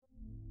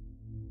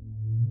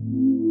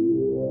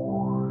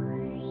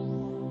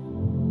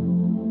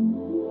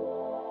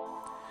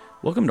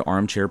Welcome to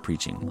Armchair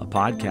Preaching, a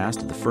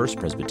podcast of the First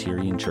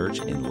Presbyterian Church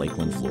in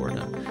Lakeland,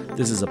 Florida.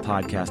 This is a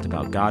podcast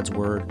about God's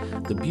Word,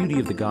 the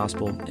beauty of the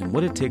gospel, and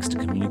what it takes to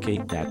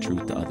communicate that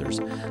truth to others.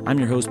 I'm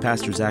your host,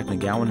 Pastor Zach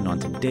McGowan, and on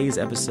today's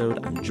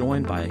episode, I'm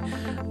joined by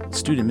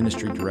Student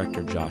Ministry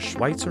Director Josh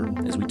Schweitzer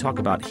as we talk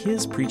about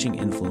his preaching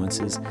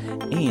influences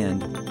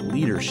and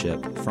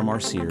leadership from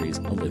our series,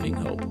 A Living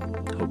Hope.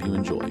 Hope you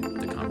enjoy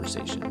the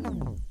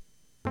conversation.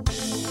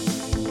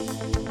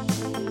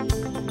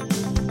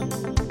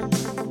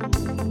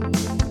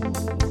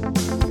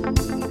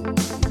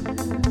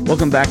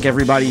 Welcome back,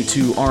 everybody,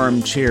 to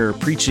Armchair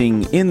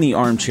Preaching. In the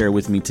armchair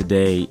with me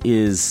today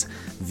is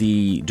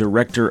the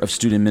Director of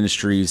Student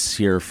Ministries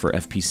here for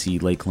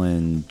FPC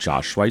Lakeland,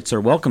 Josh Schweitzer.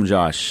 Welcome,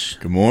 Josh.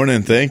 Good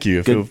morning. Thank you.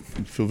 I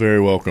feel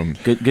very welcome.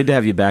 Good to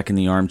have you back in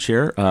the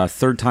armchair.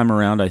 Third time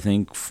around, I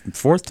think.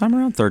 Fourth time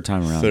around? Third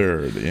time around.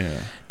 Third,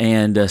 yeah.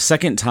 And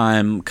second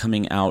time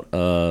coming out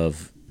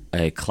of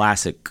a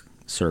classic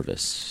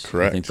service.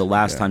 Correct. I think the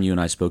last time you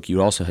and I spoke,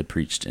 you also had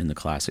preached in the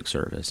classic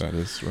service. That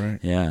is right.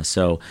 Yeah.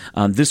 So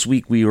this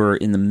week we were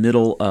in the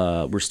middle.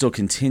 We're still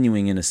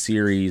continuing in a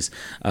series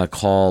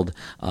called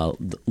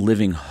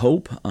Living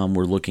Hope.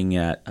 We're looking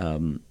at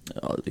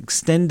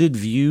extended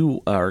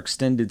view, our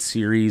extended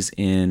series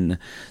in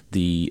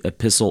the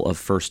Epistle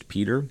of 1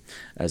 Peter.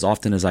 As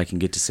often as I can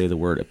get to say the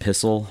word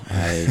epistle,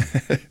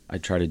 I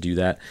try to do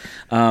that.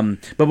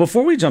 But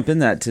before we jump in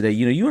that today,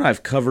 you and I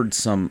have covered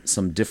some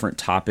different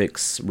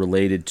topics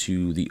related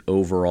to the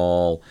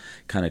overall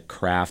kind of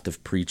craft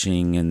of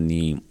preaching and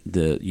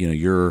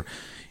your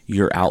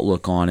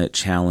outlook on it,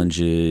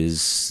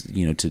 challenges,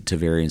 to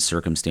varying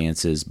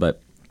circumstances.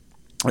 But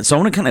so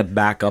I want to kind of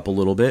back up a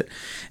little bit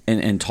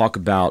and talk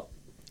about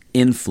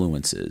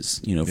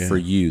influences, for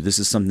you. This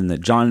is something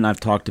that John and I have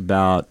talked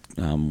about.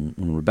 When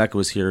Rebecca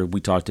was here, we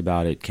talked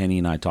about it. Kenny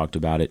and I talked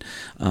about it.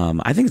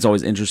 I think it's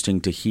always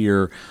interesting to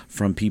hear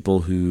from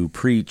people who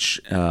preach,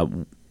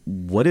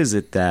 what is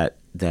it that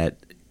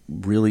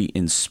really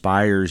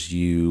inspires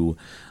you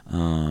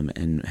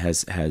and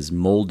has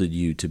molded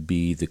you to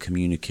be the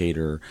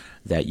communicator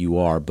that you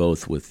are,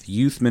 both with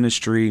youth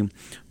ministry,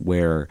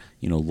 where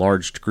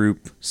large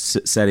group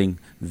setting,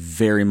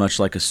 very much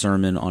like a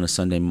sermon on a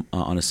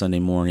Sunday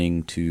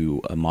morning,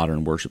 to a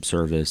modern worship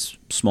service,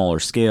 smaller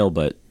scale,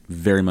 but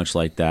very much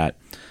like that,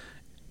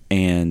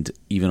 and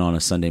even on a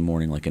Sunday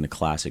morning, like in a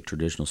classic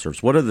traditional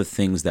service. What are the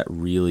things that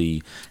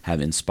really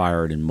have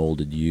inspired and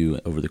molded you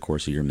over the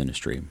course of your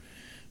ministry?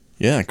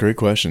 Yeah, great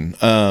question.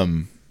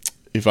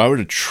 If I were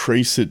to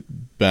trace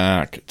it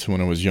back to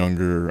when I was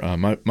younger,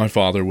 my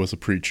father was a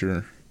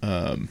preacher.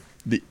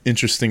 The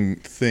interesting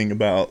thing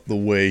about the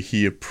way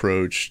he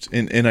approached,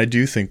 and I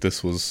do think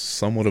this was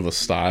somewhat of a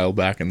style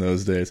back in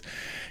those days,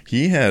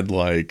 he had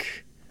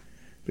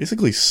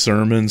basically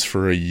sermons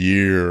for a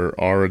year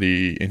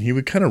already, and he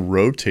would kind of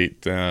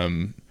rotate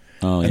them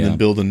then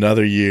build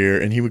another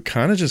year, and he would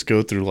kind of just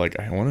go through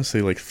I want to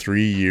say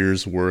 3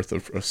 years worth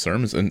of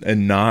sermons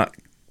and not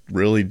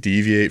really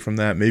deviate from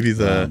that. Maybe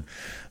the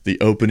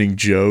opening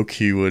joke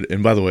he would,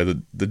 and by the way,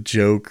 the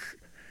joke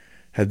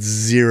had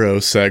zero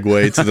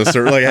segue to the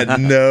story, had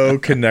no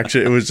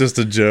connection. It was just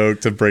a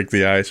joke to break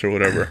the ice or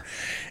whatever.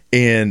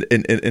 And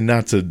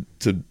not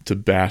to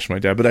bash my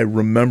dad, but I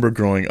remember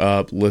growing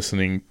up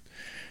listening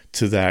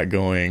to that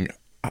going,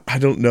 I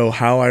don't know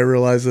how I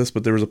realized this,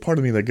 but there was a part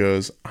of me that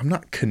goes, I'm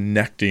not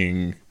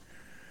connecting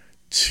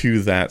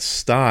to that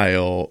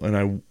style,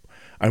 and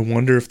I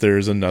wonder if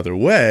there's another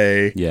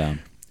way. Yeah.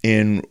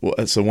 And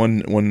so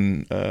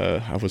when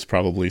I was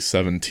probably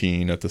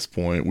 17 at this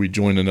point, we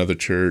joined another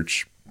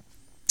church,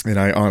 and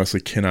I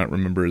honestly cannot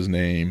remember his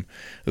name.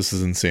 This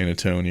is in San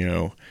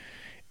Antonio.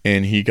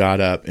 And he got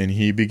up and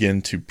he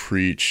began to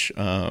preach.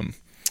 I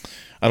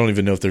don't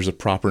even know if there's a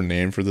proper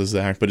name for this,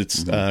 Zach, but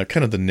it's kind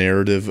of the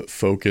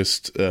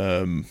narrative-focused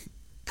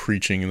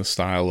preaching in the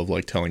style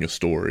of telling a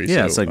story.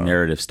 Yeah, so, it's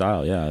narrative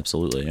style. Yeah,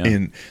 absolutely. Yeah.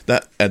 And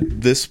that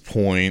at this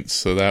point,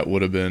 so that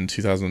would have been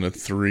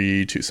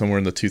 2003, somewhere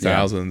in the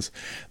 2000s. Yeah.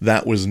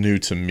 That was new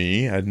to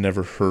me. I'd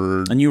never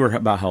heard. And you were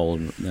about how old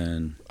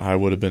then? I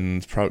would have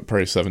been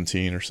probably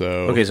 17 or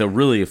so. Okay, so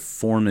really a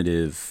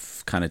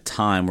formative kind of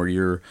time where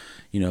you're,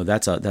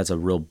 that's a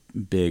real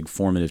big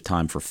formative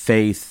time for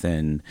faith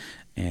and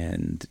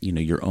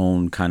your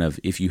own kind of,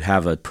 if you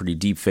have a pretty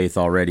deep faith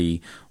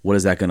already, how are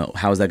you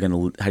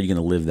going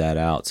to live that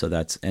out?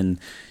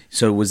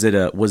 So was it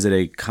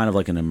a kind of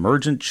like an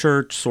emergent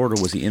church sort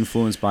of? Was he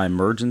influenced by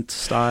emergent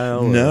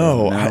style?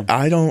 No?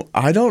 I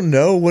don't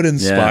know what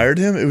inspired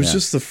him. It was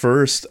just the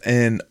first,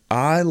 and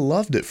I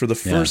loved it for the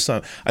first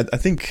time. I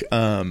think,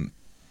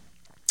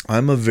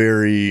 I'm a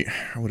very,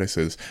 how would I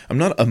say this? I'm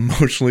not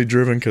emotionally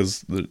driven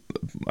because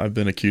I've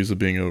been accused of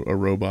being a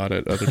robot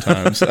at other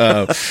times.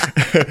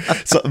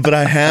 But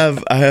I have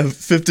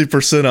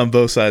 50% on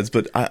both sides.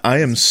 But I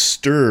am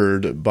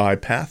stirred by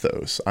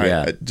pathos.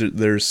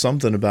 There's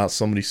something about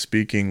somebody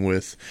speaking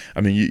with.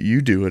 I mean,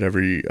 you do it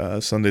every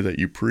Sunday that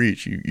you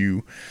preach.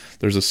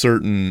 There's a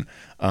certain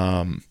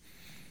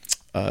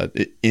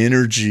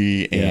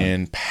energy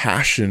and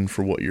passion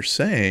for what you're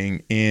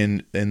saying,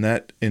 and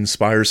that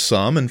inspires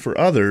some, and for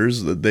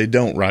others they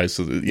don't rise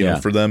to the, you know,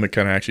 for them it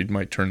kind of actually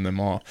might turn them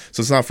off.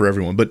 So it's not for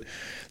everyone, but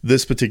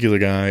this particular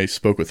guy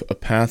spoke with a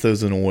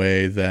pathos in a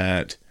way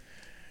that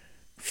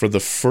for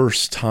the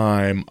first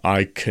time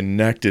I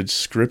connected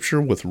scripture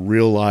with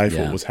real life,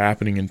 what was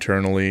happening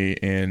internally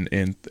and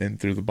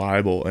through the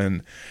Bible.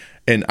 And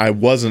in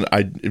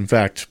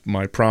fact,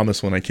 my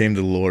promise when I came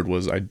to the Lord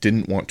was I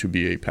didn't want to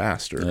be a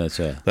pastor. That's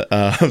right.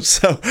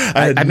 So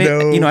I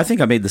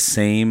think I made the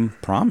same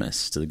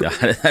promise to the guy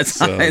at that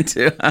time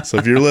too. So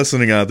if you're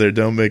listening out there,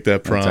 don't make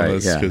that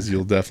promise, because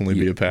you'll definitely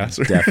be a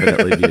pastor.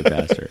 Definitely be a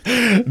pastor.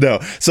 No.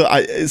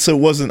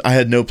 I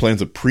had no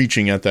plans of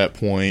preaching at that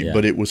point,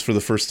 but it was for the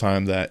first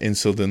time and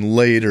so then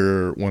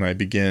later when I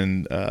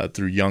began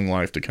through Young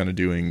Life to kind of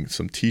doing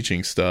some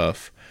teaching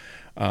stuff,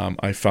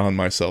 I found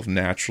myself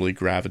naturally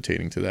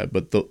gravitating to that.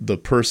 But the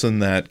person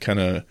that kind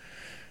of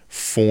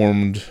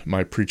formed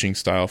my preaching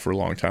style for a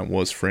long time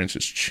was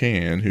Francis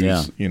Chan,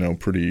 who's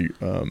pretty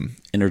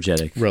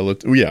energetic.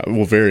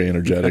 Very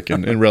energetic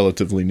and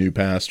relatively new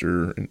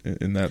pastor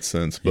in that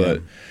sense.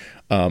 But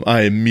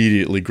I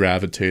immediately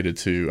gravitated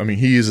to. I mean,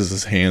 he uses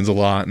his hands a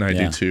lot, and I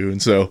do too.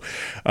 And so,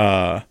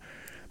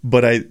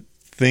 but I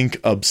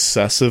think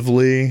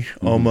obsessively,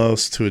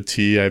 almost to a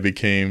T, I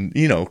became,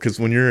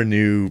 because when you're a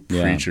new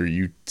preacher,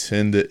 you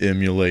tend to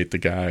emulate the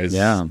guys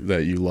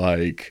that you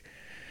like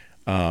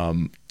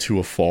to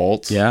a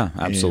fault. Yeah,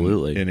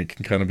 absolutely. And it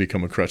can kind of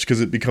become a crutch, because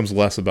it becomes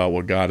less about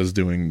what God is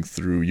doing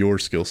through your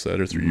skill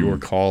set or through your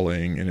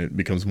calling, and it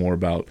becomes more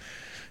about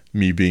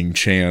me being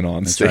Chan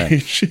on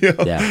stage.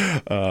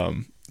 Right.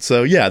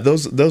 So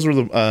those were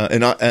the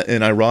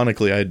and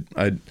ironically, I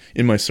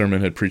in my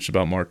sermon had preached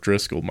about Mark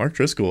Driscoll. Mark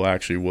Driscoll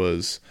actually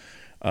was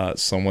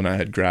someone I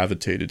had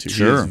gravitated to.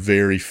 He was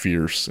very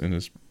fierce, and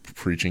his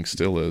preaching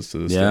still is to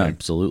this day. Yeah,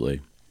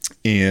 absolutely.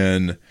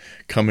 And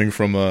coming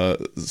from a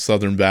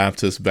Southern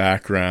Baptist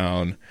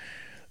background,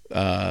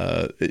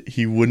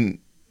 he wouldn't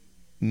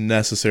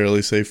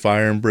necessarily say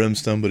fire and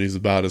brimstone, but he's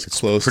about as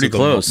close to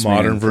the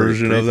modern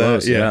version of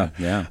that. Yeah.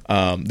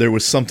 There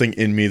was something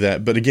in me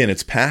that, but again,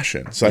 it's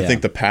passion. So I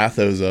think the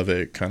pathos of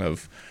it kind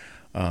of,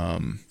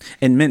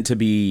 and meant to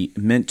be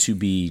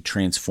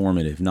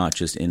transformative, not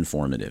just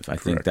informative. I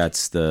think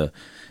that's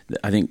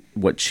I think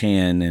what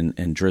Chan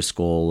and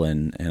Driscoll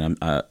and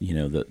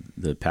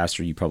the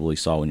pastor you probably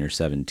saw when you're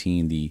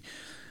 17, the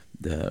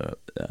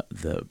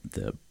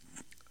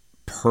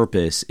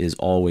purpose is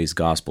always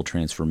gospel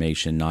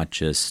transformation, not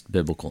just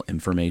biblical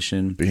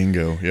information.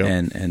 Bingo. Yeah.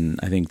 And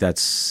I think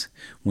that's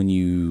when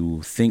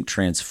you think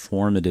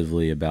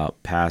transformatively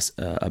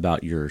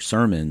about your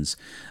sermons,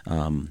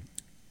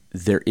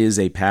 there is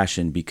a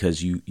passion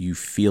because you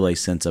feel a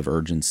sense of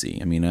urgency.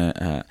 I mean,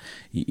 I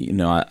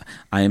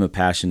am a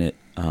passionate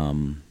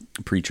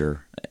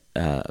preacher.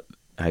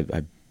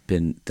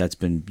 That's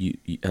been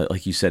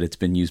like you said, it's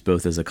been used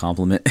both as a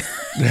compliment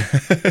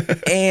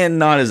and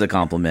not as a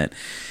compliment.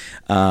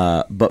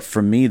 But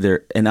for me,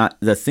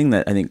 the thing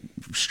that I think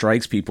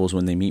strikes people is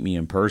when they meet me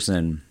in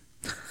person.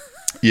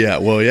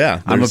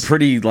 I'm a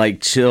pretty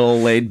chill,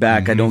 laid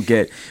back. I don't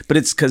get, but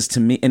it's because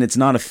to me, and it's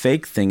not a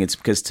fake thing. It's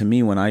because to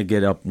me, when I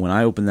get up, when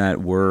I open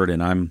that word,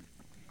 and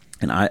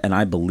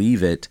I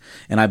believe it,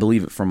 and I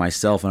believe it for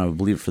myself, and I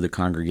believe it for the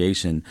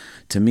congregation.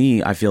 To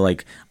me, I feel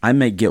like I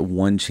may get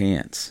one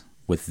chance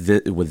with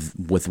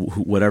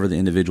whatever the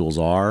individuals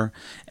are,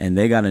 and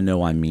they got to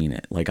know I mean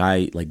it.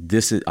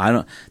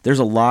 There's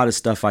a lot of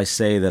stuff I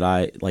say that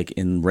I like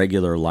in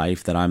regular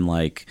life that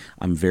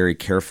I'm very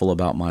careful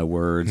about my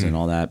words and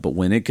all that. But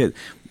when I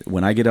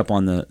get up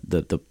on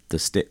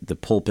the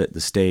pulpit,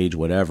 the stage,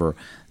 whatever,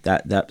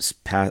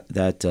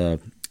 that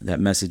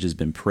message has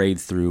been prayed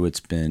through.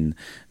 It's been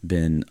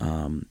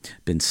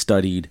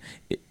studied.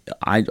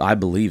 I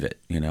believe it.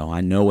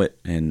 I know it,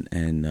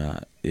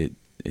 and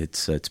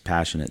it's a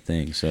passionate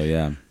thing. So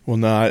yeah. Well,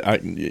 no,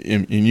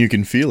 and you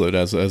can feel it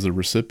as a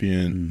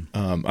recipient.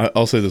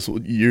 I'll say this: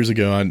 years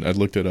ago, I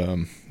looked at I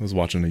was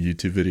watching a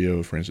YouTube video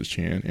of Francis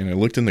Chan, and I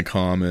looked in the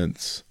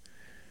comments,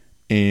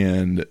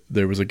 and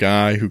there was a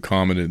guy who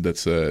commented that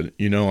said,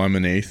 "I'm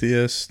an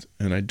atheist,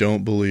 and I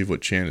don't believe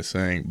what Chan is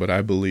saying, but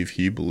I believe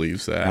he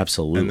believes that.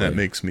 Absolutely, and that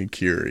makes me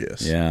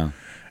curious." Yeah.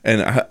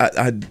 And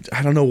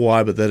I don't know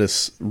why, but that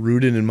is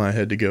rooted in my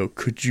head to go,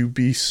 could you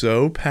be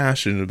so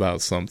passionate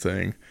about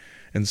something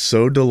and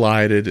so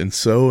delighted and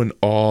so in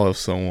awe of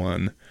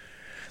someone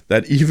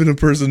that even a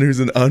person who's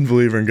an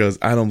unbeliever and goes,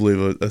 I don't believe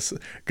it,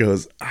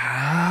 goes,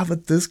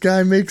 but this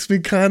guy makes me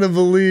kind of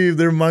believe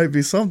there might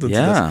be something to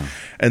this.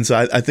 And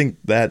so I think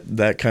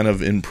that kind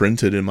of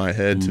imprinted in my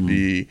head to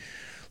be,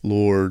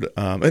 Lord,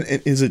 and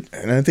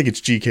I think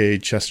it's G.K.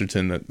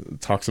 Chesterton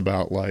that talks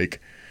about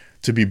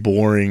to be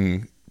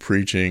boring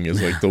preaching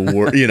is like the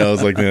word,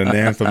 it's like the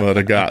anathema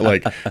to God,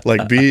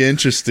 like be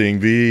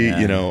interesting,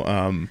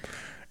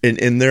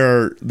 and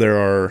there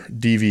are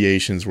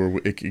deviations where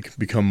it can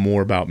become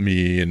more about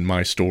me and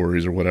my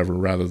stories or whatever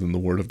rather than the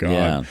Word of God.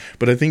 Yeah.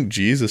 But I think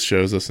Jesus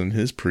shows us in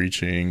his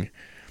preaching,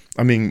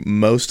 I mean,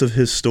 most of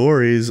his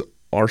stories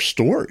our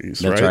stories.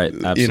 That's right.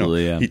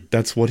 Absolutely.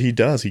 That's what he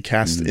does. He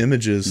casts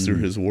images through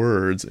his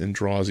words and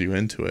draws you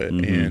into it,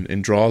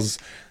 and draws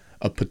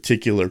a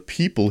particular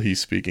people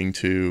he's speaking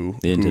to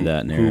into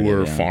that narrative, who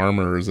were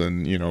farmers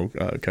and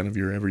kind of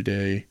your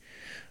everyday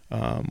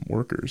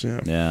workers.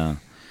 Yeah.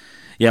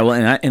 Well,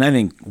 and I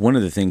think one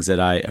of the things that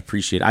I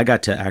appreciate, I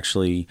got to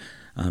actually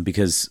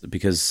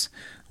because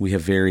we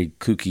have very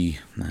kooky,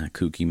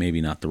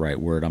 maybe not the right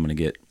word. I'm gonna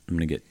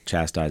get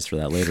chastised for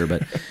that later,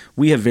 but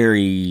we have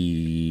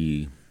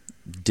very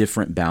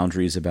different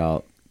boundaries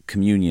about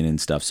communion and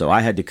stuff. So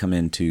I had to come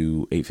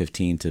into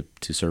 8:15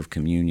 to serve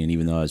communion,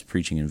 even though I was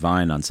preaching in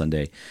Vine on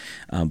Sunday.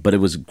 But it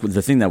was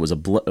the thing that was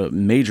a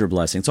major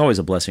blessing. It's always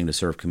a blessing to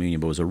serve communion,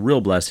 but it was a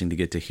real blessing to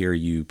get to hear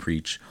you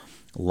preach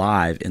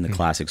live in the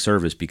Classic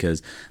service,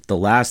 because the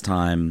last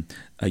time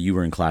you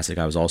were in Classic,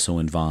 I was also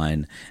in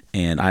Vine,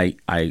 and I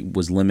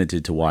was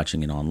limited to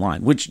watching it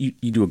online, which you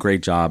do a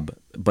great job.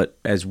 But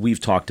as we've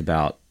talked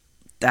about,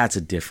 that's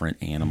a different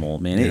animal,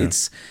 man.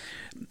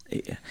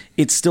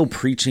 It's still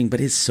preaching,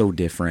 but it's so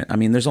different. I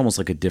mean, there's almost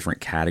like a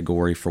different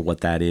category for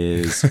what that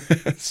is.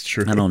 That's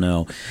true. I don't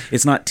know.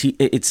 It's not.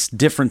 It's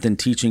different than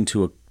teaching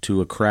to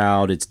a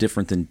crowd. It's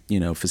different than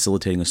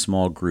facilitating a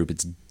small group.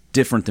 It's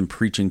different than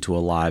preaching to a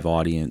live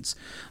audience,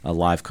 a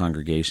live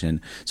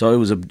congregation. So it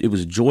was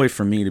a joy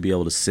for me to be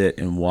able to sit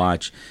and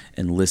watch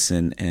and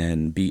listen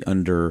and be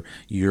under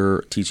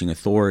your teaching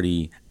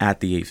authority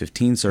at the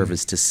 8:15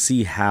 service to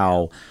see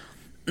how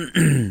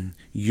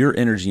your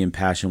energy and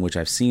passion, which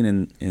I've seen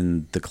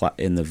in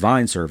the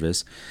Vine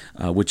service,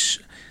 which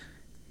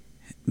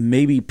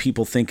maybe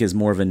people think is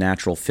more of a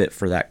natural fit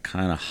for that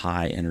kind of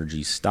high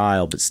energy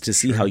style, but to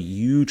see how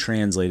you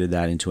translated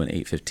that into an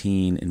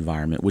 8:15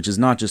 environment, which is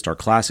not just our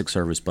Classic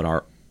service, but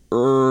our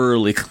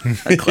early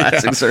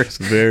Classic service.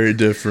 Very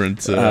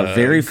different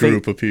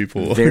group of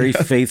people. Very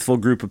faithful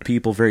group of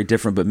people, very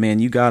different. But man,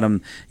 you got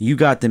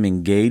them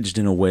engaged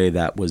in a way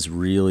that was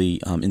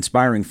really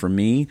inspiring for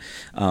me,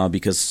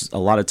 because a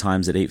lot of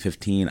times at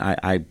 8:15,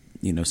 I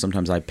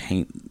sometimes I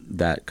paint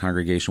that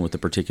congregation with a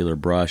particular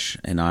brush,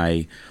 and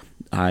I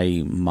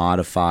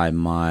modify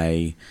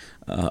my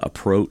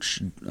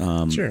approach.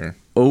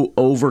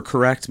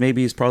 Overcorrect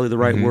maybe is probably the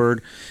right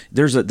word.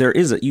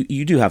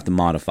 You do have to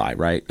modify,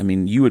 right? I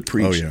mean, you would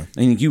preach. I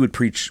think you would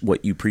preach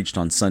what you preached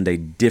on Sunday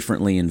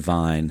differently in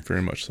Vine,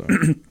 very much so,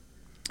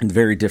 and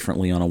very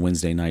differently on a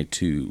Wednesday night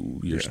to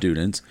your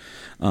students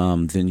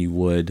than you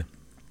would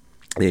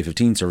the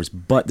 8:15 service.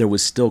 But there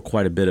was still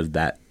quite a bit of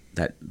that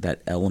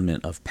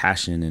element of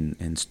passion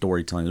and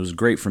storytelling. It was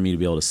great for me to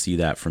be able to see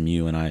that from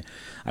you, and I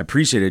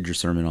appreciated your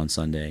sermon on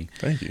Sunday.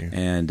 Thank you.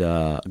 And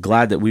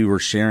glad that we were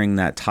sharing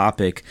that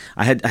topic.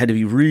 I had to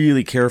be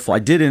really careful. I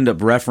did end up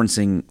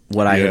referencing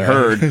what I had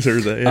heard.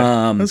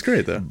 That's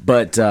great though.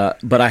 But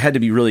I had to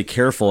be really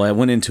careful. I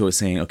went into it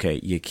saying, okay,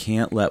 you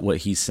can't let what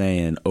he's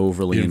saying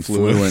overly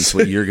influence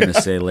what you're going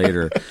to say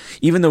later.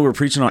 Even though we're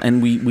preaching on,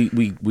 and we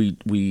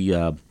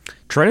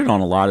treaded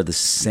on a lot of the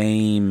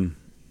same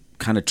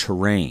kind of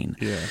terrain.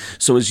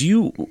 So as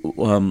you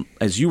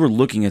were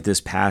looking at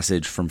this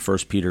passage from 1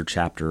 Peter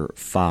chapter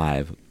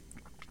 5,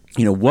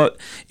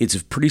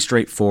 it's pretty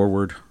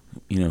straightforward,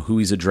 who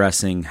he's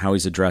addressing, how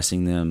he's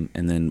addressing them,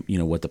 and then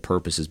what the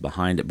purpose is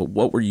behind it. But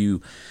what were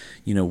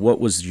what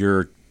was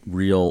your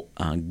real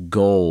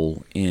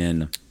goal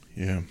in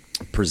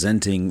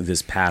presenting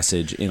this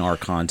passage in our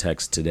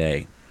context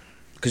today?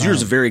 Because yours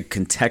is very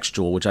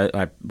contextual,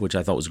 which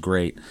I thought was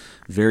great,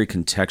 very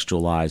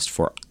contextualized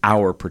for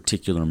our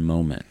particular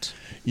moment.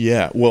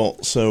 Yeah, well,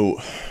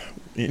 so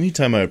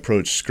anytime I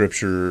approach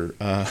Scripture,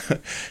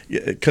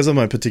 because of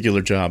my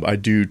particular job, I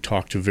do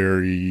talk to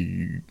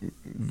very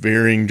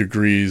varying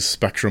degrees,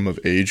 spectrum of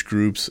age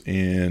groups,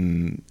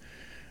 and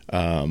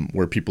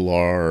where people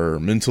are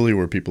mentally,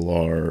 where people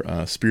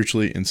are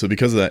spiritually. And so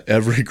because of that,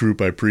 every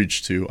group I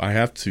preach to, I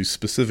have to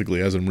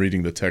specifically, as I'm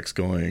reading the text,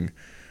 going,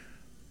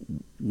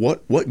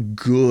 what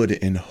good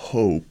and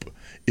hope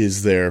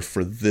is there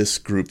for this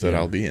group that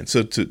I'll be in?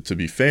 So to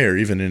be fair,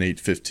 even in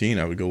 8:15,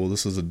 I would go, well,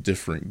 this is a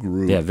different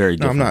group. Yeah, very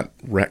different. Now, I'm not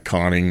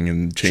retconning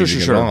and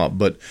changing it all,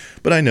 but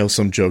I know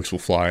some jokes will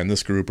fly in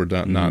this group or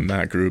not in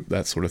that group,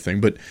 that sort of thing.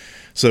 But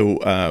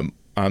so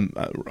I'm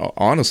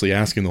honestly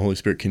asking the Holy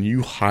Spirit, can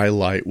you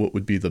highlight what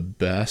would be the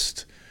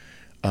best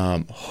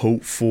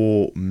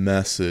hopeful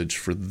message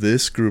for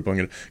this group?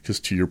 Because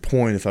to your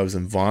point, if I was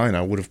in Vine,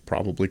 I would have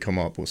probably come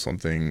up with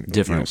something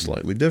different,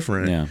 slightly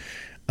different. Yeah.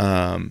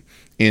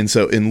 And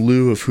so in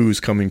lieu of who's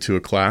coming to a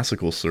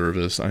classical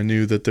service, I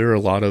knew that there are a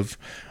lot of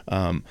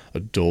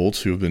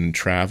adults who have been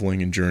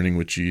traveling and journeying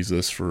with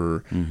Jesus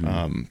for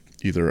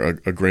either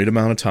a great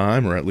amount of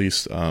time or at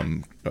least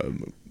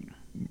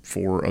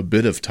for a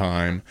bit of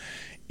time.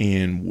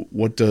 And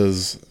what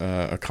does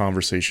a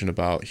conversation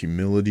about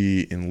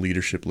humility and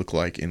leadership look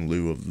like in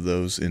lieu of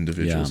those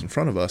individuals in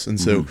front of us?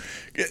 And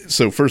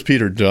so First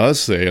Peter does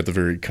say at the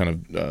very kind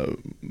of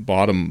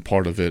bottom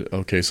part of it,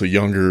 okay, so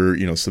younger,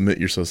 submit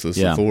yourselves to this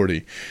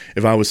authority.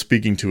 If I was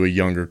speaking to a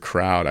younger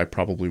crowd, I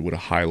probably would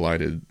have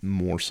highlighted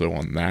more so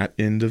on that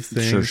end of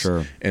things,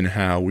 Sure. and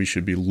how we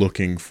should be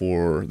looking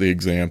for the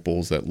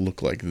examples that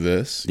look like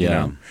this, you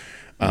know?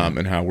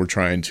 And how we're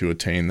trying to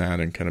attain that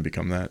and kind of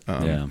become that.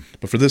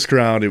 But for this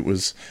crowd, it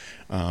was,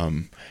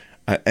 one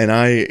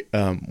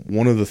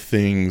of the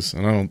things,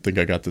 and I don't think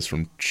I got this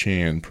from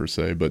Chan per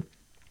se, but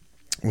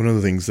one of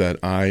the things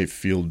that I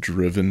feel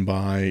driven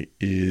by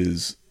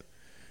is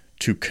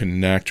to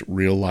connect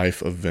real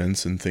life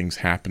events and things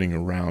happening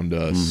around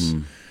us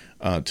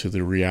to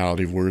the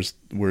reality of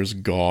where's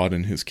God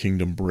and His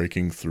kingdom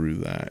breaking through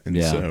that.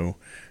 And so,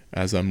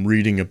 as I'm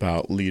reading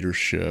about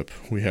leadership,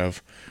 we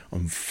have,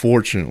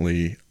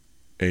 unfortunately,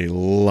 a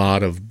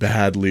lot of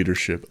bad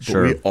leadership, but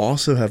we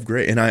also have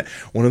great. And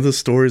one of the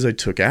stories I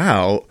took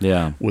out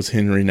was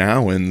Henry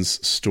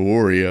Nouwen's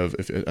story of,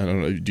 I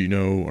don't know, do you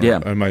know?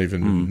 Or I might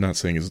even not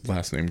saying his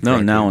last name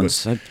correctly. No,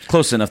 Nouwen's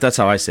close enough. That's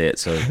how I say it.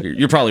 So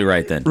you're probably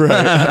right then.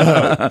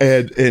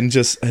 Right. And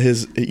just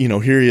his,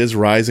 here he is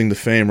rising to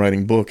fame,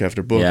 writing book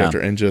after book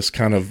after, and just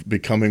kind of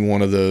becoming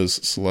one of those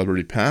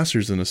celebrity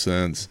pastors in a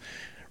sense.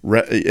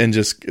 And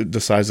just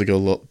decides to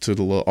go to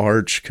the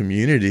large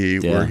community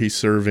where he's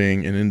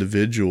serving an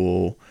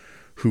individual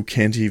who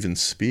can't even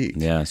speak.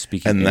 Yeah,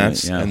 speaking, and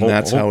that's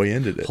how he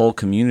ended it. Whole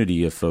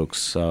community of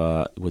folks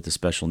with the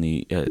special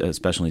needs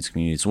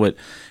community. It's what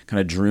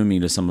kind of drew me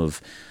to some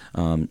of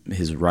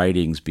his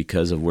writings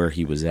because of where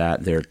he was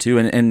at there too.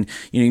 And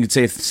you could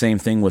say the same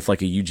thing with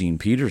like a Eugene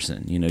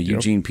Peterson.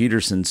 Eugene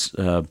Peterson's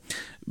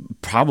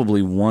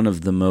probably one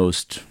of the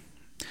most.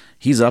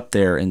 He's up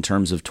there in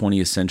terms of late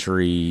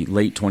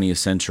 20th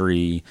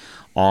century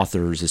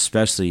authors,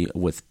 especially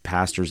with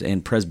pastors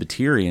and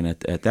Presbyterian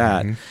at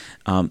that,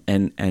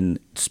 and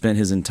spent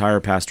his entire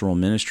pastoral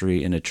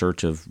ministry in a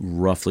church of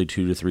roughly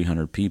 200 to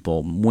 300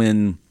 people.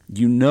 When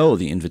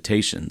the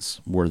invitations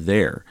were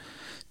there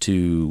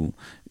to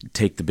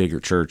take the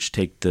bigger church,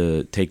 take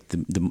the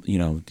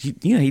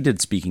he did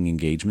speaking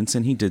engagements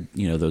and he did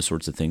those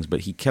sorts of things,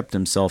 but he kept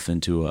himself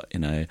in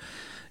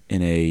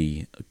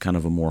a kind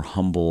of a more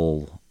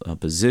humble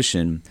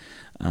position,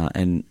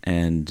 and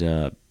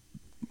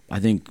I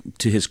think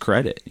to his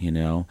credit,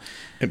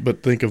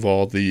 But think of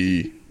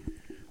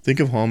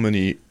how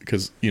many,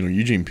 because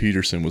Eugene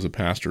Peterson was a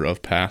pastor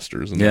of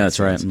pastors, and that's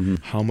right. Mm-hmm.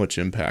 How much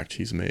impact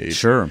he's made,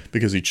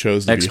 because he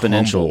chose to be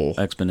humble,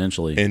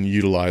 exponentially, and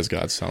utilize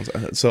God's sounds.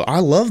 So I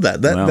love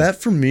that. That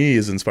for me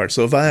is inspired.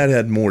 So if I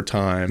had more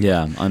time,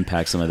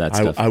 unpack some of that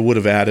stuff. I would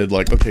have added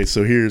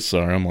so here's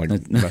I'm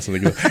like messing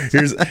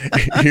things up.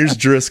 Here's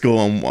Driscoll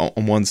on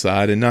one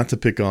side, and not to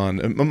pick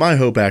on. My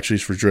hope actually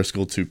is for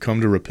Driscoll to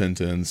come to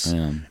repentance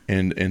and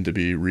to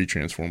be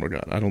retransformed by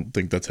God. I don't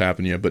think that's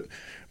happened yet, but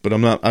I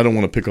don't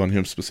want to pick on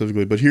him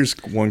specifically, but here's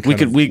one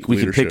kind of leadership. We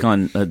could pick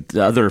on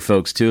the other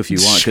folks too if you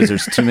want, because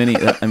there's too many.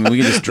 I mean, we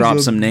can just drop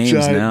some names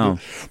now.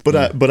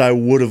 But I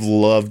would have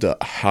loved to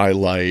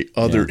highlight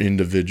other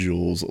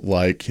individuals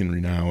like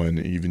Henry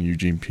Nouwen, even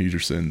Eugene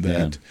Peterson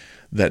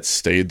that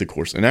stayed the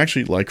course, and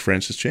actually like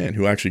Francis Chan,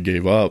 who actually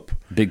gave up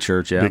big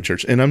church.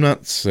 And I'm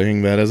not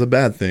saying that as a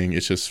bad thing.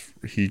 It's just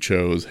he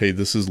chose, hey,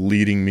 this is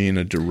leading me in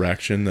a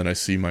direction that I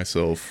see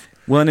myself.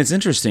 Well, and it's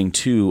interesting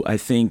too. I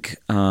think.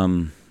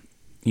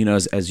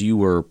 As you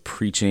were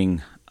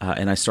preaching,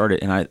 and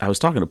I was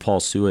talking to Paul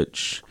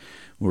Suich,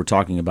 we were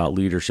talking about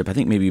leadership, I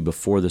think maybe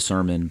before the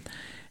sermon,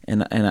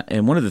 and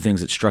one of the things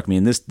that struck me,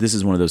 and this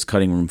is one of those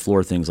cutting room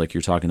floor things like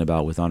you're talking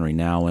about with Henry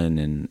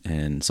Nouwen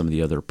and some of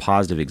the other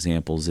positive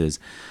examples, is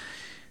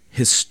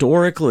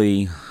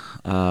historically,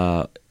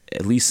 at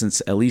least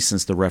since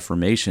the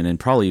Reformation, and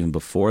probably even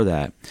before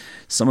that,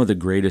 some of the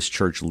greatest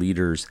church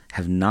leaders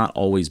have not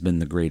always been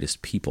the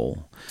greatest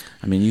people.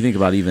 I mean, you think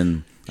about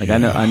even. Like I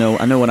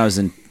know when I was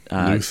in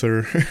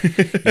Luther.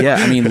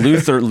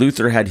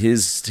 Luther had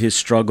his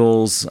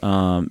struggles,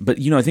 but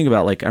I think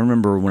about I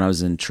remember when I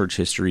was in church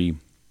history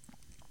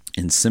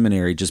in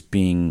seminary, just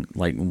being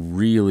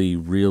really,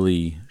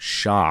 really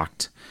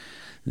shocked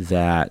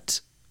that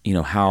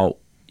how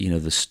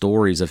the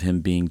stories of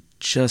him being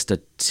just a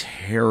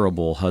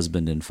terrible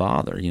husband and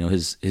father.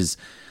 His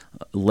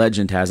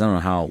legend has, I don't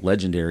know how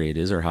legendary it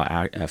is or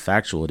how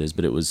factual it is,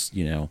 but it was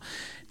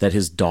that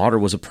his daughter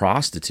was a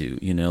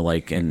prostitute, and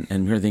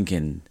we were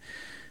thinking,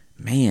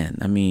 man,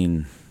 I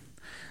mean,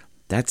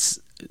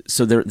 that's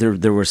so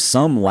there was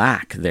some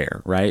lack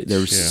there, right? There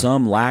was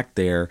some lack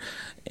there,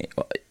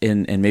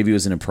 and maybe it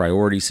was in a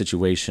priority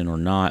situation or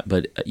not,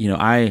 but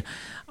I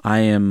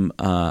am,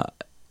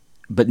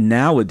 but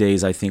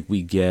nowadays I think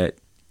we get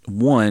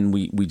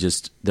we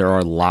just there are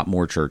a lot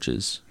more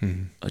churches,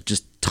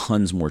 just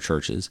tons more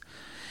churches,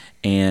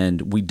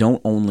 and we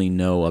don't only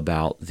know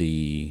about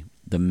the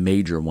the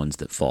major ones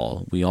that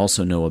fall. We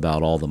also know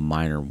about all the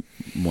minor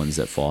ones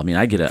that fall. I mean,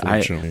 I get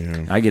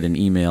an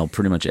email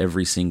pretty much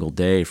every single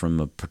day from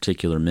a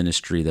particular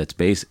ministry that's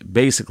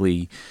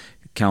basically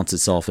counts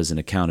itself as an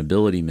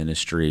accountability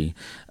ministry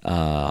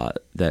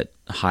that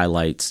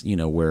highlights,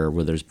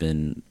 where there's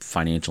been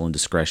financial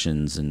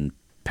indiscretions and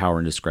power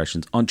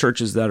indiscretions on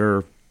churches that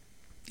are,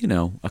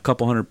 a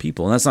couple hundred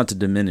people. And that's not to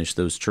diminish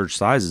those church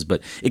sizes,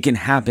 but it can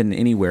happen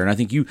anywhere. And I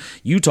think you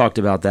talked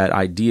about that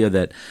idea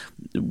that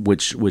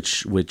which Mike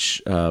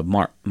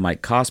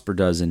Cosper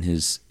does in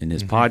his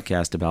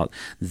podcast about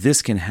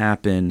this can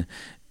happen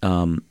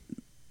in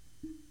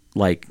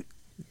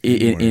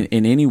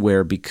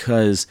anywhere,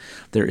 because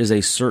there is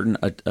a certain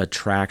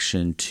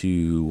attraction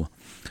to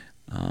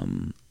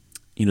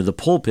the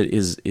pulpit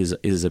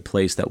is a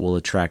place that will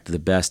attract the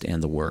best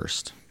and the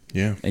worst.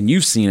 Yeah. And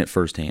you've seen it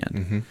firsthand.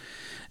 Mm-hmm.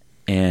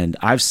 And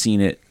I've seen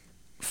it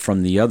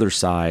from the other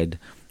side,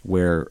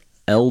 where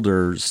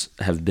elders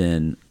have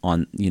been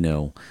on,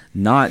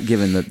 not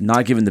given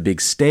the big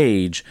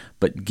stage,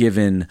 but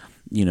given,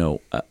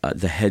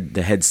 the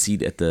head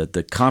seat at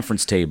the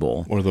conference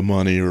table, or the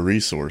money or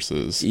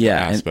resources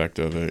aspect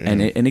of it.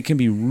 And it can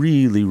be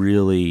really,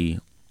 really,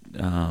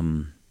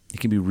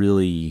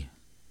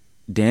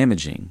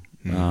 damaging,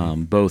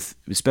 mm-hmm. Both,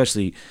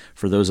 especially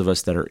for those of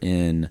us that are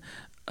in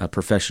a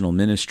professional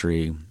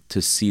ministry,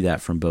 to see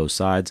that from both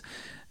sides.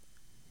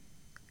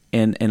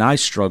 And I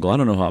struggle. I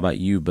don't know how about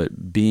you,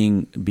 but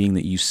being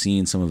that you've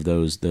seen some of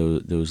those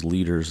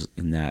leaders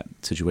in that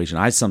situation,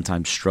 I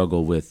sometimes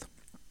struggle with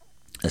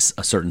a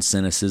certain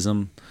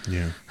cynicism.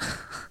 Yeah.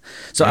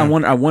 So yeah.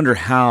 I wonder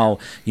how,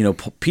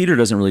 Peter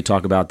doesn't really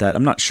talk about that.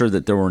 I'm not sure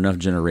that there were enough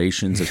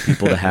generations of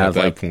people to have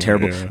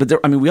terrible, yeah.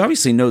 But we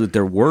obviously know that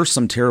there were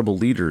some terrible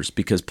leaders,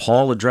 because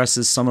Paul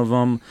addresses some of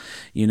them,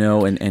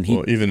 and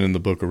he, even in the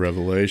book of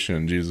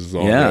Revelation, Jesus is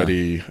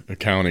already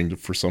accounting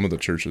for some of the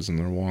churches and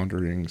their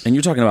wanderings. And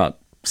you're talking about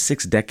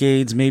 6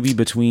 decades maybe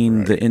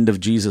between the end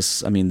of Jesus,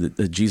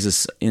 the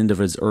Jesus end of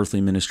his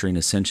earthly ministry and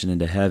ascension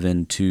into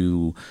heaven,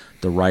 to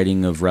the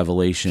writing of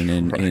Revelation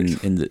in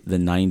the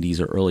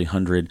 90s or early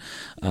 100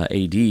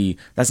 AD.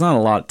 That's not a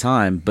lot of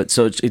time, but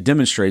so it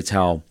demonstrates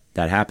how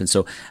that happened.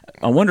 So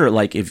I wonder,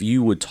 if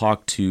you would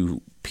talk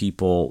to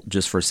people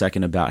just for a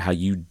second about how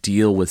you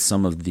deal with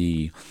some of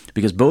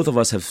because both of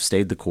us have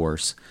stayed the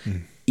course,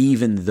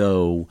 even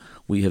though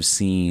we have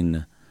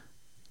seen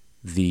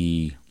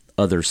the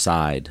other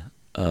side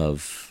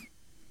of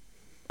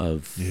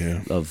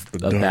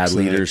bad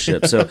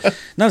leadership. So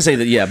not to say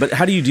that, but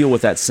how do you deal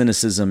with that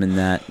cynicism and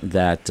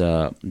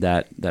that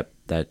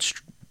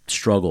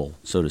struggle,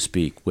 so to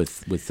speak,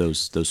 with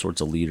those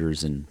sorts of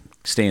leaders and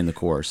stay in the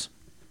course?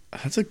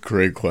 That's a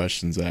great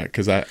question, Zach,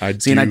 because I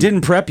and I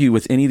didn't prep you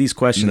with any of these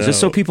questions, just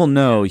so people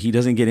know he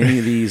doesn't get any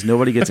of these.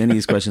 Nobody gets any of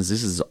these questions.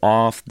 This is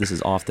off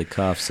the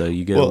cuff, so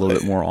you get a little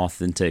bit more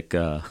authentic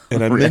and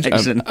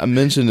reaction. I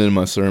mentioned in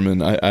my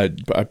sermon, I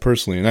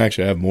personally, and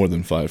actually I have more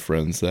than 5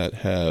 friends that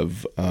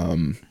have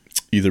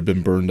either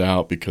been burned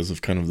out because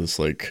of kind of this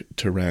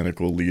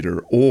tyrannical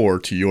leader, or,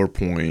 to your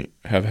point,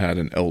 have had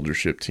an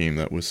eldership team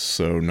that was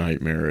so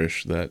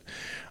nightmarish that.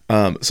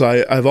 So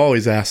I've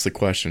always asked the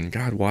question,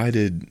 God, why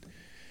did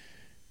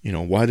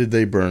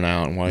they burn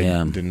out, and why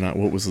did not?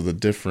 What was the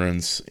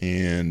difference?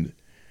 And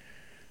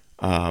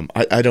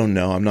I don't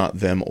know. I'm not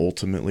them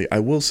ultimately. I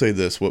will say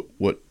this: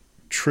 what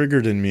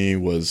triggered in me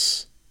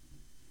was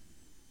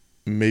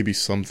maybe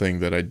something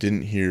that I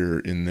didn't hear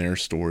in their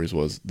stories.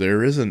 Was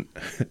there isn't?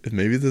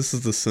 Maybe this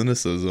is the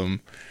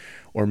cynicism,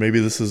 or maybe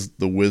this is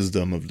the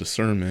wisdom of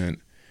discernment,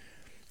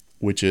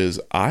 which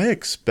is I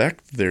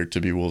expect there to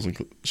be wolves in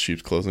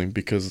sheep's clothing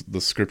because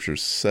the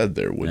scriptures said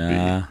there would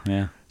be.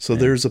 Yeah. So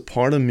there's a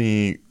part of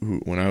me who,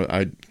 when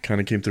I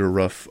kind of came through a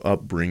rough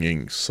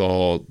upbringing,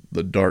 saw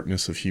the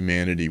darkness of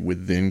humanity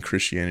within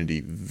Christianity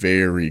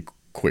very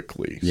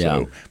quickly. Yeah.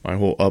 So my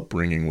whole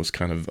upbringing was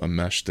kind of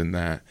enmeshed in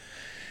that.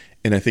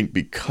 And I think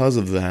because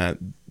of that,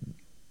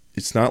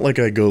 it's not like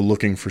I go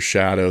looking for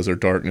shadows or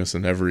darkness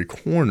in every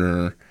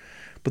corner,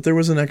 but there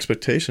was an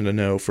expectation to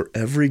know for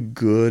every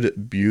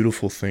good,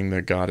 beautiful thing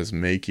that God is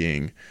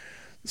making,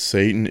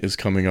 Satan is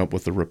coming up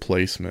with a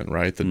replacement,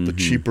 right? The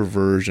cheaper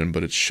version,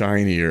 but it's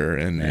shinier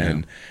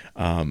and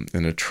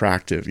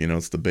attractive.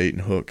 It's the bait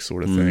and hook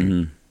sort of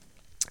thing.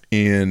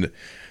 And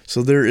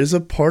so there is a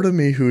part of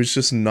me who is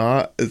just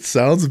not, it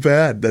sounds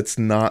bad, that's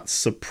not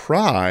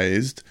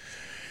surprised.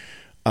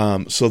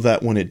 So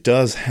that when it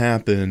does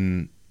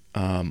happen,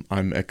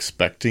 I'm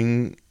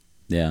expecting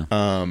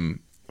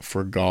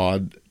for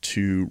God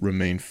to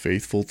remain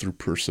faithful through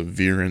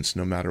perseverance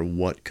no matter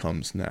what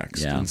comes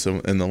next. Yeah. And so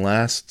in the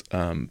last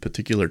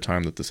particular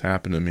time that this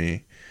happened to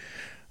me,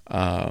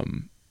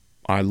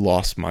 I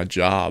lost my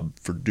job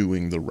for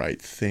doing the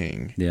right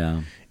thing.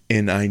 Yeah.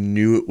 And I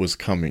knew it was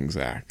coming,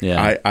 Zach.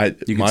 Yeah.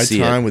 My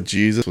time with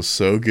Jesus was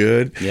so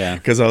good. Yeah.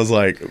 Because I was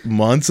like,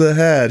 months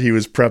ahead, he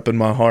was prepping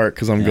my heart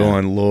because I'm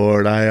going,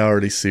 Lord, I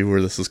already see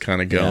where this is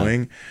kind of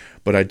going. Yeah.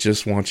 But I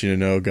just want you to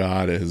know,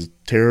 God, as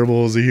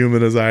terrible as a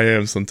human as I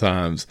am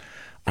sometimes,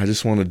 I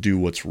just want to do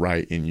what's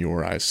right in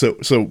your eyes.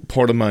 So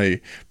part of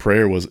my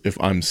prayer was, if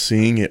I'm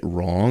seeing it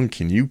wrong,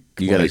 can you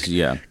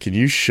can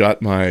you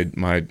shut my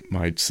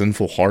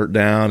sinful heart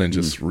down and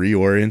just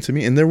reorient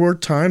me? And there were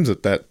times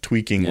that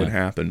tweaking would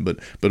happen,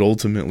 but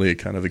ultimately it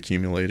kind of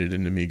accumulated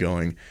into me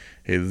going,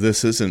 hey,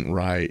 this isn't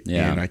right,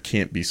 and I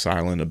can't be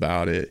silent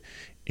about it.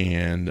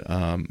 And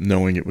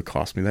knowing it would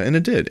cost me that, and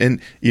it did.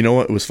 And you know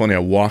what? It was funny. I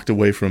walked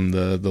away from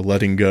the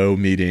letting go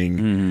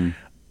meeting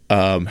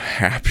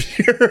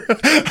happier.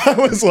 I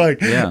was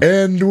like,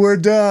 and we're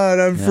done.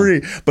 I'm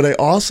free. But I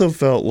also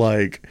felt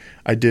like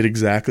I did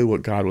exactly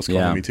what God was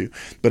calling me to.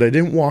 But I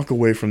didn't walk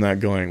away from that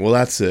going, well,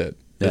 that's it.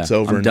 It's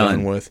over and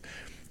done with.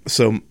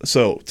 So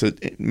to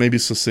maybe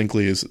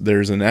succinctly is,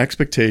 there's an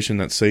expectation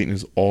that Satan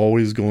is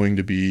always going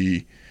to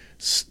be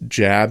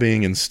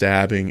jabbing and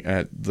stabbing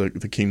at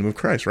the kingdom of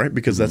Christ, right?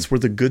 Because that's where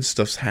the good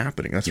stuff's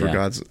happening. That's where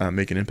God's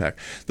making impact.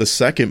 The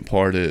second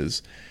part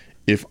is,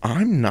 if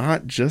I'm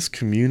not just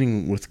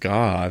communing with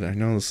God, I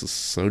know this is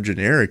so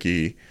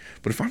generic-y,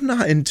 but if I'm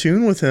not in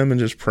tune with him and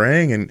just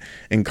praying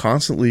and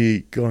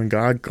constantly going,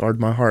 God, guard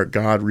my heart,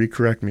 God,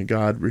 recorrect me,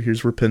 God,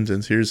 here's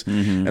repentance,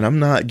 and I'm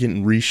not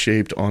getting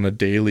reshaped on a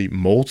daily,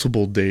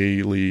 multiple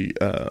daily,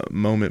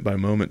 moment by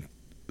moment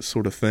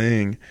sort of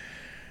thing,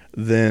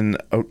 then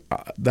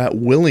that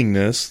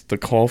willingness, the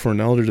call for an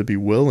elder to be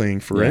willing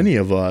for any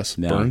of us,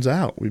 burns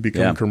out. We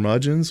become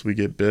curmudgeons, we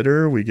get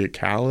bitter, we get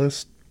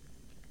calloused.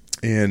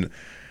 And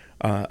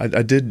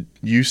I did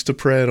used to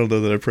pray, I don't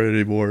know that I pray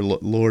anymore,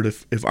 Lord,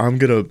 if I'm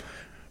going to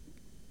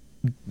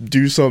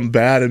do something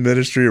bad in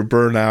ministry or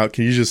burn out,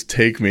 can you just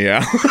take me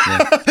out?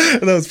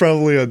 And that was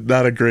probably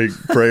not a great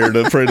prayer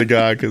to pray to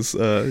God, because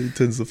he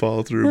tends to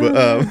follow through.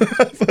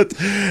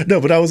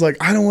 But I was like,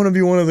 I don't want to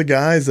be one of the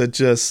guys that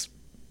just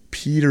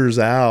peters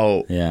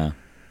out,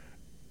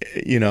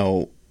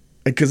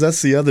 because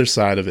that's the other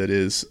side of it.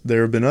 Is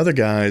there have been other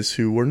guys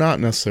who were not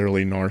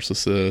necessarily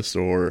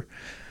narcissists or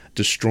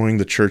destroying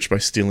the church by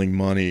stealing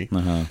money,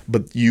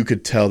 but you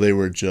could tell they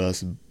were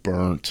just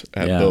burnt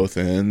at both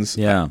ends,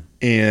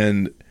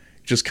 and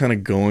just kind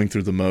of going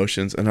through the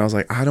motions. And I was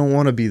like, I don't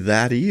want to be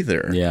that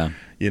either.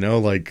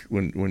 Like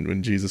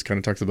when Jesus kind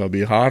of talks about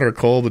be hot or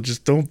cold, but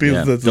just don't be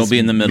don't be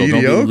in the middle,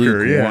 mediocre. Don't be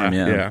lukewarm.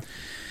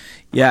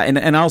 Yeah,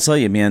 and I'll tell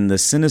you, man, the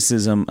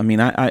cynicism, I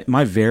mean, I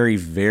my very,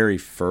 very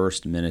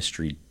first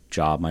ministry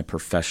job, my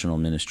professional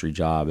ministry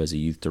job as a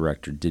youth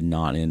director, did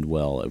not end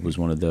well. It was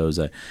one of those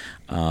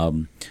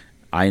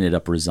I ended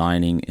up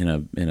resigning in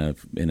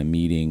a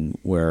meeting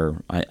where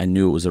I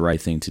knew it was the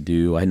right thing to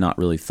do. I had not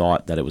really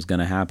thought that it was going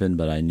to happen,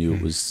 but I knew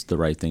it was the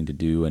right thing to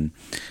do. And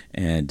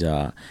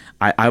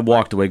I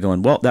walked away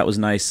going, well, that was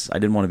nice. I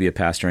didn't want to be a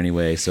pastor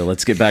anyway, so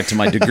let's get back to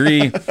my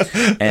degree.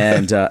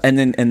 and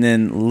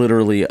then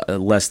literally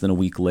less than a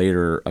week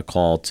later, a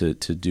call to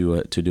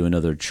do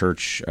another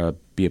church,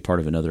 be a part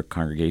of another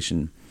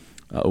congregation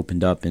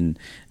opened up, and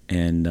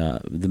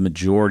the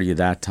majority of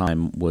that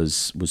time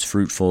was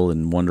fruitful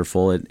and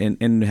wonderful,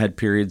 and had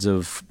periods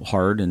of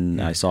hard,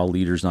 and I saw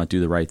leaders not do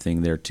the right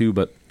thing there too.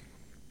 But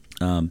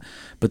then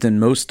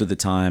most of the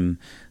time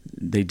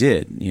they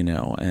did,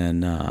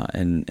 and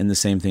the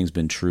same thing's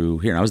been true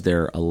here. And I was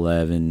there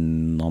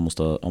 11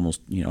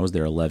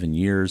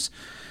 years.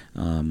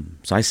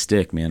 So I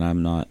stick, man.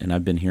 I'm not, and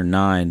I've been here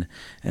 9,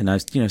 and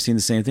I've seen the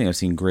same thing.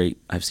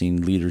 I've seen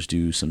leaders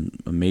do some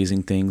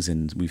amazing things,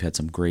 and we've had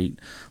some great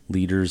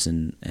leaders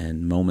and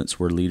moments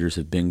where leaders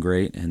have been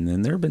great. And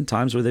then there have been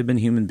times where they've been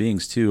human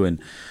beings too.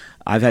 And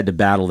I've had to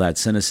battle that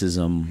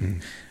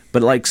cynicism,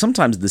 but like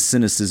sometimes the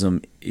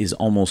cynicism is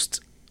almost,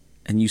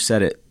 and you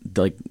said it,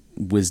 like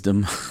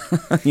wisdom,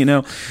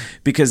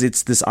 because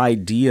it's this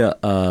idea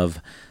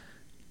of,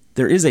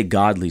 there is a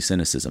godly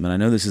cynicism, and I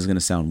know this is going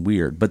to sound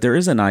weird, but there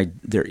is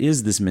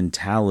this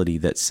mentality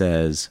that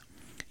says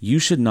you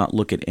should not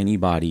look at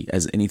anybody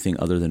as anything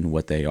other than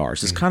what they are.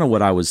 So it's kind of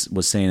what I was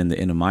saying in the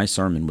end of my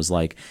sermon, was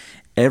like,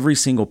 every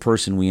single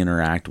person we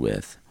interact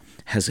with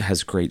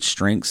has great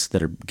strengths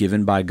that are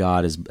given by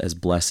God as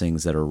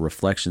blessings, that are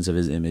reflections of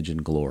his image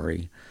and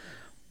glory.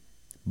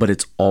 But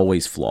it's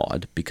always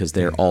flawed, because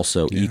they're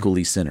also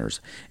equally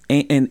sinners.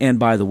 And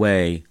by the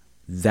way,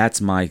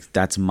 that's my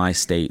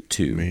state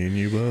too. Me and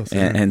you both.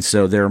 And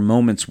so there are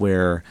moments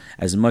where,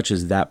 as much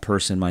as that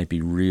person might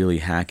be really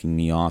hacking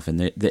me off, and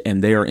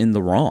they are in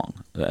the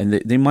wrong, and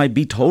they might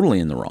be totally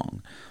in the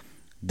wrong,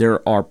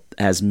 there are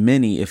as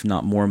many, if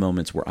not more,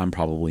 moments where I'm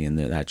probably in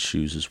that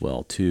shoes as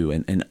well too.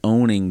 And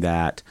owning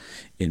that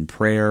in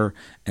prayer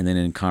and then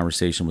in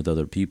conversation with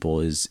other people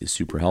is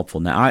super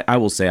helpful. Now I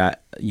will say,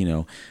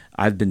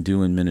 I've been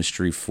doing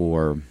ministry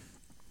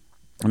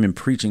I've been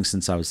preaching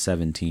since I was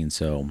 17,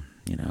 so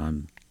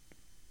I'm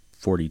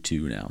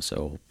 42 now,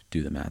 so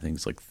do the math. I think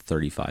it's like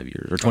 35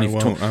 years or 20.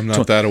 I'm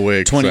not that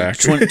awake.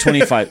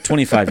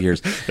 25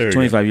 years.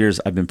 25 years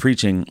I've been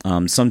preaching.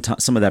 Some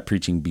of that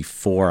preaching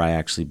before I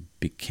actually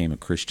became a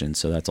Christian,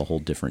 so that's a whole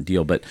different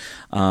deal. But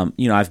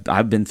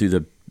I've been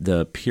through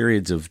the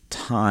periods of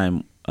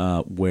time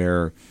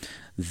where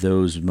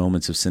those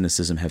moments of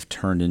cynicism have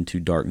turned into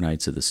dark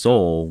nights of the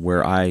soul,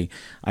 where I've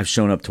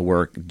shown up to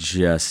work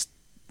just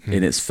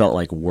and it's felt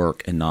like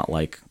work and not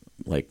like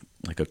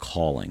a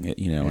calling,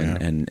 you know. Yeah.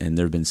 And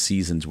there've been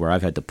seasons where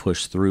I've had to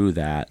push through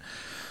that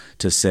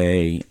to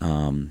say,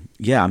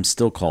 yeah, I'm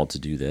still called to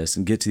do this,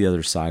 and get to the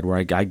other side where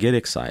I get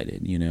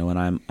excited, you know, and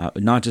I'm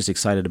not just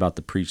excited about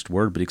the preached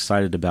word, but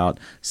excited about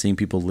seeing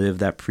people live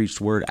that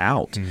preached word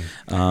out,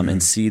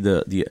 and see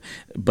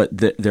but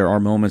there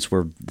are moments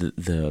where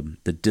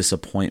the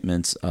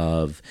disappointments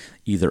of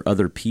either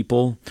other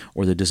people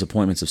or the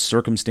disappointments of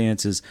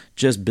circumstances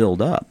just build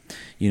up,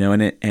 you know,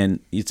 and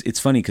it's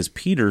funny because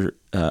Peter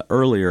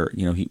earlier,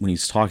 you know, when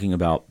he's talking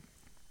about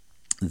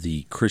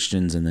the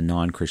Christians and the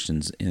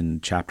non-Christians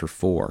in chapter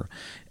 4.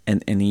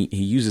 And he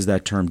uses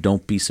that term,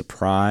 don't be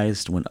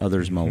surprised when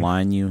others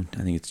malign you.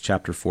 I think it's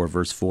chapter 4,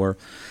 verse 4.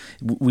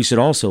 We should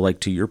also, like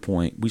to your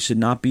point, we should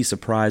not be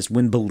surprised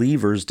when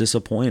believers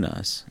disappoint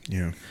us.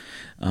 Yeah.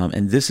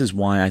 And this is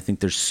why I think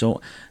there's so...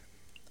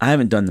 I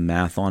haven't done the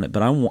math on it,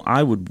 but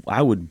I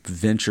would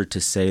venture to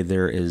say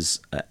there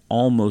is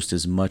almost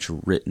as much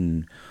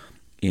written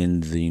in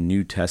the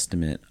New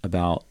Testament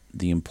about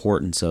the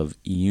importance of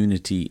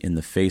unity in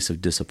the face of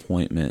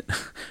disappointment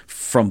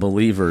from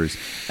believers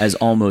as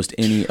almost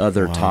any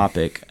other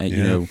topic,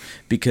 you know,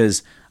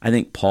 because I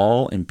think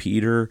Paul and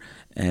Peter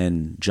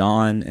and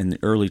John and the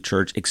early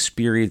church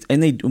experienced,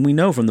 and we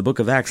know from the book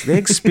of Acts, they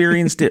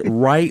experienced it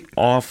right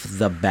off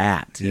the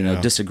bat, you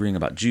know, disagreeing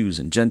about Jews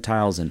and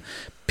Gentiles, and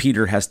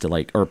Peter has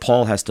to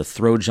Paul has to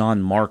throw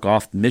John Mark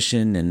off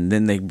mission, and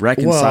then they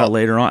reconcile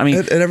later on. I mean,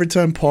 and every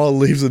time Paul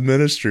leaves the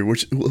ministry,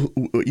 which,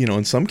 you know,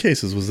 in some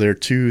cases was there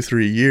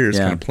 2-3 years,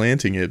 kind of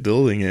planting it,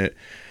 building it,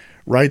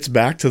 writes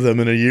back to them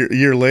in a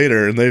year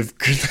later, and they've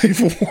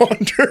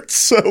wandered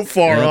so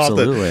far off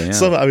that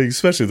some, I mean,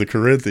 especially the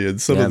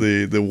Corinthians, some of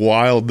the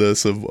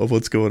wildness of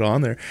what's going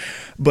on there,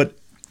 but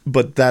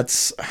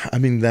that's, I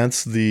mean,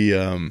 that's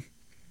the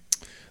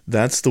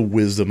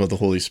wisdom of the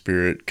Holy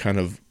Spirit, kind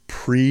of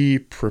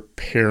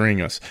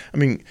preparing us. I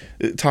mean,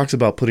 it talks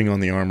about putting on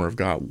the armor of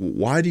God.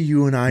 Why do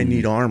you and I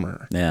need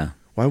armor? Yeah.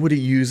 Why would it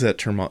use that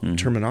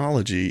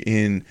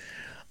terminology?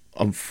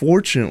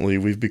 Unfortunately,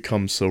 we've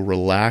become so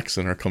relaxed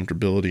in our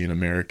comfortability in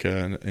America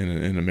and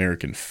in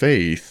American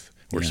faith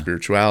or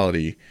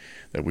spirituality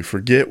that we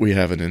forget we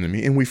have an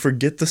enemy, and we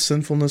forget the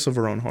sinfulness of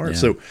our own heart.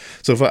 So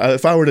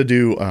if I were to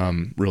do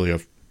really a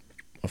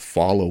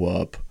follow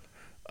up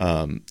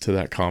to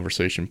that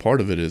conversation, part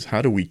of it is,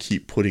 how do we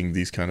keep putting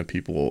these kind of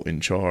people in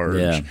charge?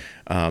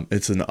 Yeah.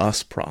 It's an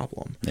us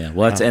problem. Yeah.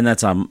 Well, that's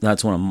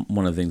one of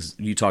the things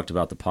you talked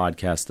about, the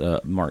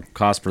podcast, Mark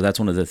Cosper. That's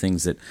one of the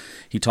things that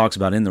he talks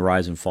about in The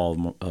Rise and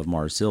Fall of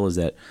Mars Hill, is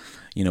that,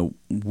 you know,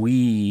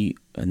 we,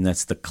 and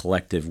that's the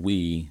collective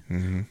we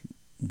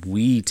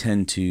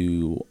tend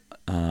to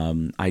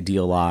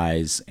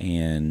idealize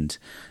and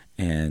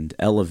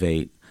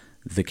elevate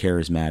the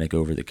charismatic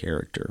over the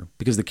character,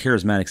 because the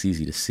charismatic's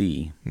easy to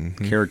see.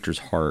 Character's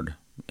hard.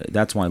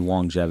 That's why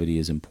longevity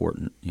is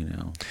important, you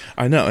know.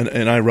 I know,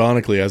 and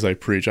ironically, as I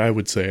preach, I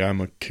would say I'm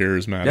a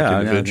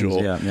charismatic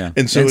individual.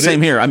 And so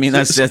same here. I mean,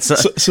 that's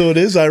so it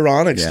is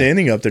ironic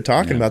standing up there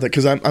talking about that,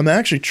 because I'm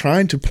actually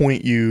trying to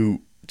point you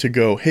to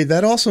go, hey,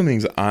 that also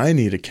means I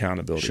need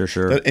accountability.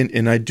 Sure.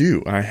 And I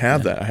do. I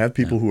have that. I have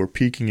people who are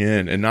peeking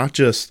in, and not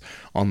just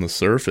on the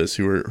surface,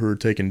 who are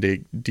taking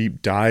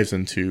deep dives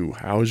into,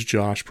 how is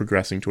Josh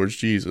progressing towards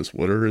Jesus?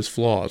 What are his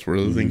flaws? What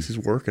are the things he's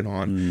working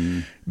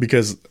on?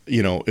 Because,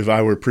 you know, if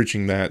I were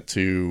preaching that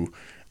to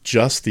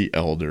just the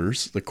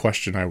elders, the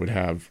question I would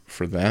have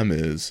for them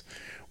is,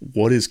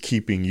 what is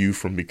keeping you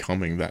from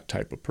becoming that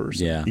type of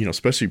person? Yeah. You know,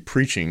 especially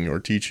preaching or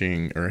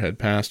teaching or head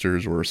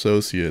pastors or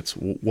associates.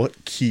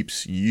 What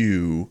keeps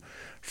you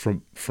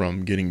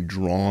from getting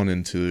drawn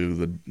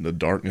into the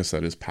darkness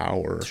that is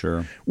power?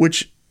 Sure.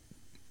 Which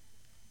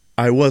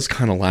I was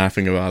kind of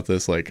laughing about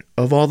this, like,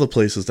 of all the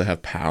places to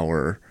have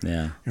power,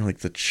 you're like,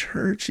 the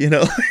church, you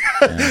know,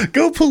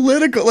 go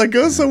political, like,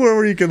 go somewhere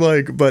where you can,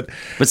 like, but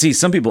see,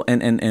 some people,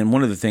 and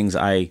one of the things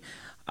I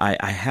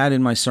had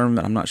in my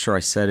sermon, I'm not sure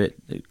I said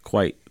it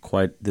quite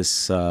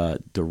this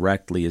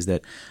directly, is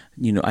that,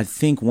 you know, I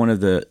think one of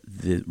the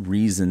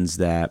reasons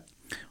that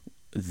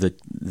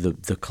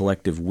the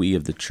collective we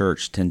of the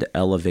church tend to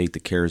elevate the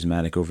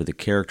charismatic over the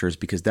character is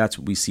because that's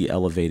what we see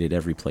elevated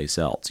every place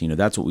else. You know,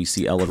 that's what we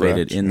see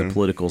elevated in the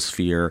political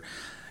sphere,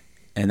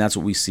 and that's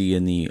what we see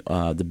in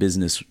the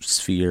business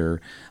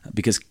sphere,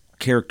 because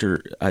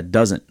character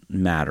doesn't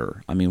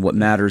matter. I mean, what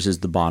matters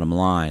is the bottom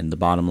line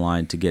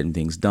to getting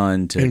things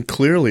done. And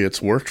clearly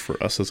it's worked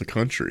for us as a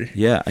country.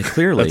 Yeah,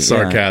 clearly. That's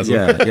sarcasm.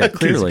 Yeah,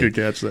 clearly. Good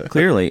catch that.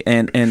 Clearly.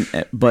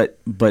 But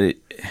it,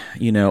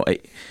 you know,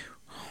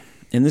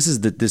 and this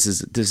is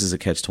a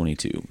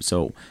catch-22.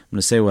 So I'm going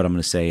to say what I'm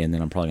going to say, and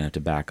then I'm probably going to have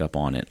to back up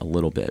on it a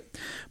little bit.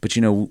 But,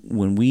 you know,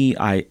 when we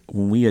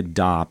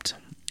adopt,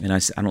 and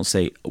I don't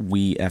say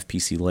we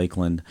FPC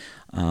Lakeland,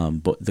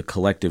 but the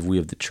collective we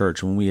of the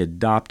church, when we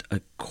adopt a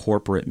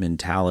corporate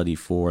mentality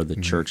for the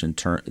church in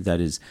turn,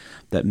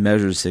 that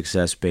measures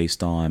success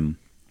based on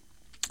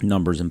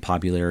numbers and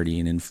popularity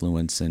and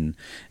influence and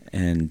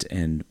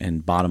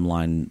bottom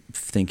line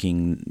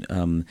thinking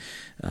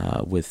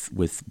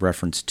with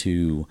reference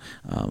to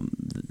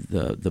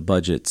the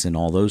budgets and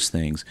all those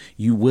things,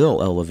 you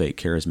will elevate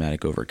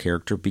charismatic over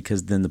character,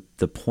 because then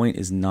the point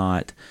is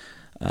not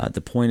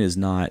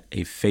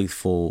a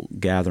faithful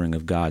gathering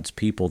of God's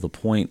people. The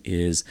point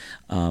is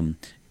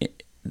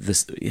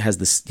has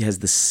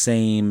the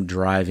same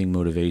driving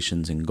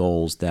motivations and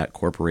goals that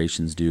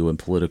corporations do and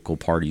political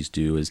parties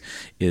do.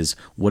 Is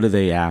what are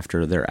they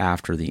after? They're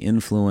after the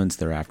influence,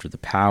 they're after the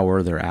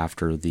power, they're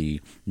after the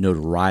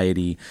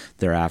notoriety,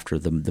 they're after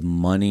the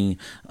money,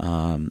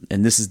 and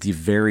this is the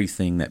very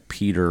thing that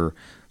Peter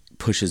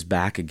pushes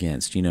back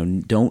against.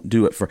 Don't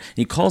do it for.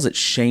 He calls it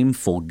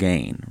shameful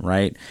gain,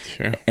 right?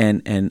 Sure.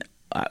 And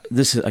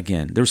this is,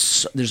 again,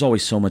 there's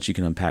always so much you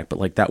can unpack, but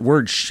like that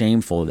word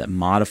shameful that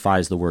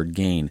modifies the word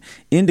gain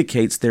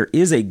indicates there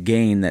is a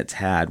gain that's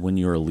had when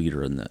you're a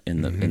leader in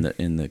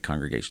the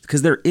congregation,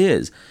 because there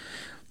is.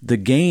 The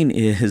gain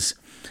is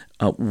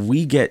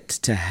we get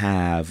to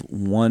have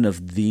one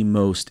of the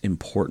most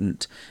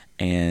important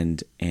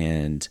and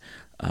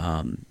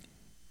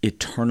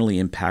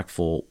eternally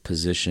impactful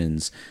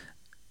positions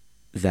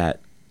that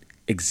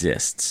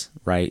exists,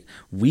 right?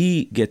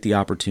 We get the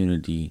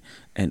opportunity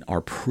and are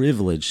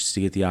privileged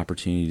to get the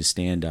opportunity to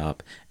stand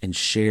up and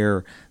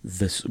share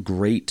this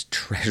great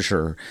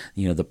treasure,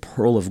 the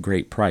pearl of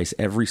great price,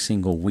 every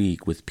single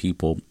week with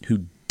people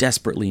who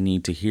desperately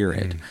need to hear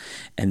it.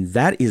 And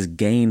that is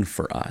gain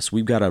for us.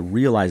 We've got to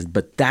realize,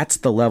 but that's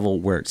the level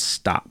where it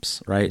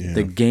stops, right? Yeah.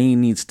 The gain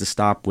needs to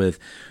stop with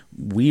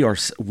we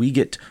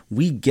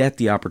get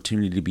the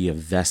opportunity to be a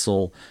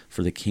vessel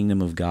for the kingdom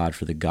of God,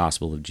 for the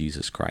gospel of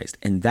Jesus Christ.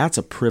 And that's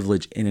a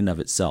privilege in and of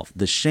itself.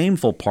 The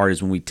shameful part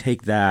is when we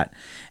take that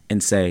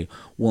and say,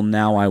 well,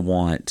 now I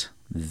want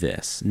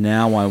this.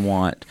 Now I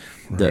want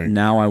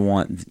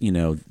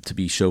to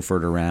be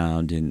chauffeured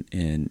around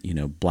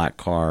in black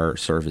car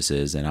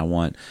services, and I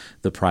want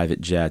the private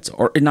jets,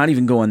 or not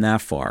even going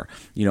that far.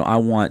 I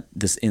want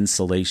this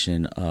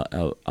insulation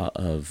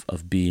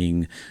of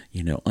being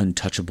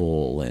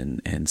untouchable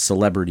and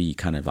celebrity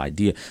kind of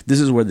idea. This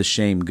is where the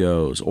shame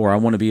goes. Or I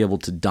want to be able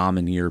to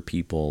domineer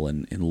people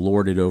and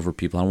lord it over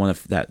people. I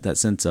want that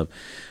sense of,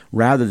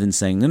 rather than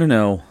saying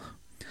no,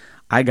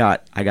 I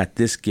got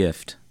this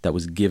gift that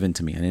was given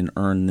to me. I didn't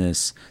earn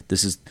this.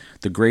 This is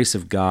the grace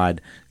of God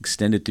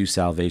extended through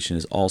salvation,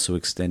 is also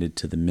extended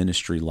to the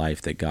ministry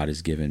life that God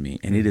has given me.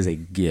 And it is a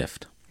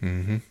gift.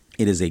 Mm-hmm.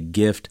 It is a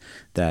gift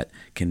that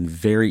can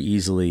very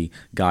easily,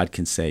 God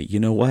can say, you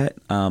know what?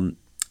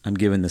 I'm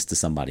giving this to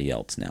somebody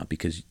else now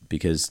because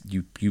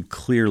you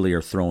clearly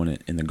are throwing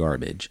it in the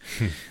garbage.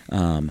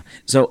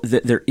 So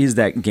there is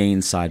that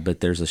gain side, but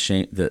there's a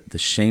shame. The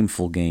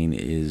shameful gain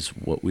is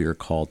what we are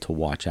called to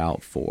watch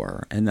out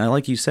for. And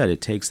like you said, it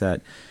takes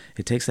that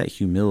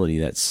humility,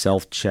 that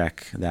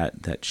self-check,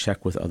 that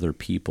check with other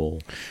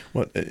people.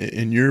 Well,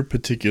 in your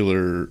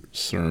particular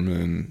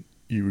sermon,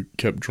 you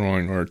kept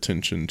drawing our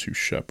attention to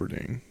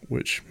shepherding,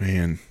 which,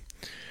 man,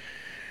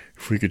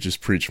 if we could just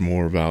preach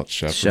more about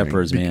shepherding.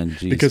 Shepherds, man.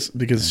 Geez.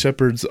 Because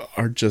shepherds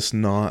are just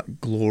not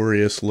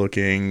glorious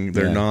looking.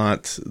 They're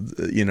not,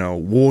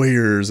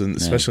 warriors. And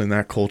especially in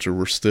that culture,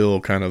 we're still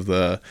kind of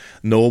the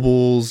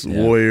nobles,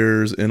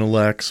 warriors,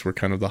 intellects were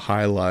kind of the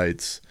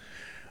highlights.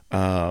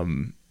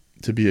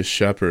 To be a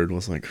shepherd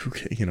was like, who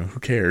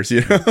cares?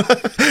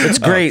 It's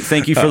great.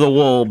 Thank you for the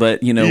wool,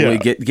 but we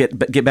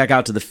get back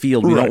out to the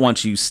field. We don't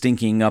want you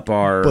stinking up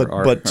our.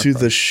 But to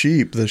the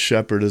sheep, the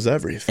shepherd is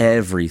everything.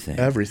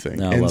 Everything.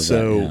 No, and love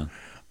so,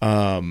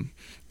 that,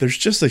 there's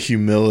just a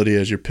humility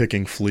as you're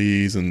picking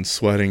fleas and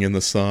sweating in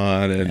the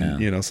sun,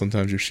 and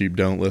sometimes your sheep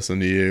don't listen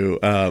to you.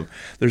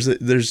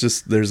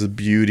 There's a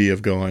beauty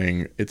of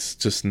going, it's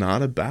just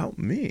not about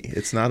me.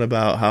 It's not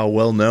about how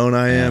well known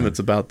I am. It's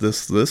about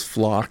this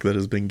flock that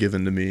has been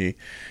given to me,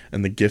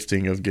 and the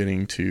gifting of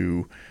getting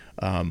to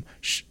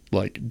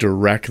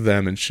direct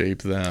them and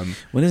shape them.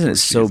 Well, isn't it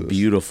so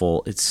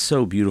beautiful? It's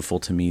so beautiful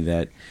to me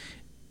that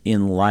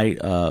in light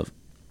of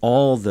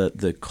all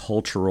the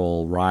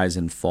cultural rise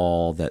and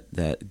fall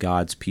that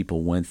God's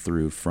people went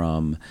through,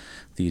 from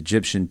the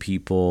Egyptian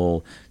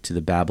people to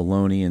the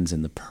Babylonians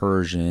and the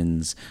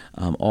Persians,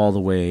 all the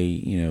way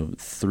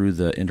through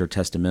the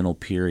intertestamental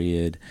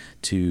period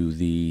to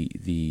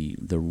the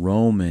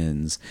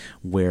Romans,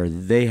 where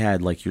they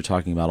had, like you're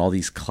talking about, all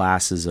these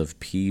classes of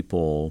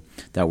people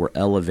that were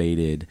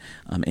elevated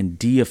and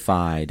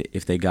deified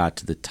if they got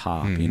to the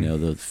top.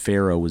 Mm-hmm. The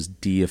Pharaoh was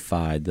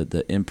deified,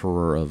 the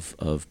emperor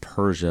of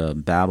Persia,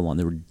 Babylon,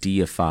 they were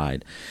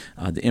deified.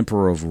 The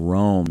emperor of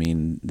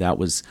Rome, that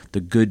was,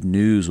 the good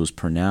news was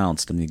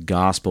pronounced, and the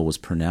gospel was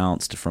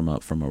pronounced from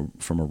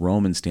a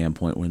Roman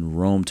standpoint when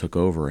Rome took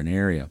over an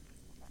area.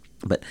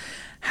 But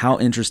how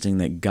interesting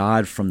that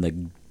God from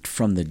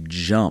the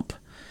jump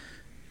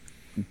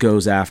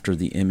goes after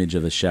the image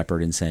of a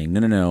shepherd and saying,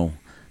 no,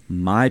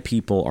 my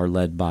people are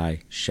led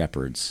by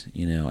shepherds,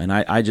 and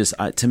I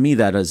to me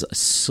that is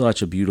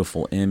such a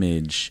beautiful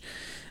image.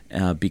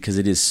 because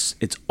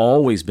it's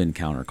always been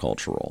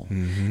countercultural.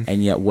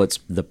 And yet what's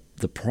the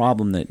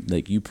problem that,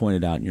 like you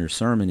pointed out in your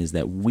sermon, is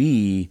that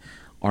we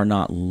are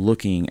not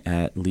looking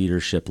at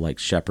leadership like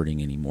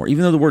shepherding anymore.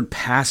 Even though the word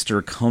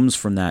pastor comes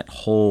from that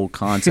whole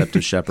concept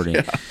of shepherding,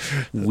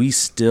 we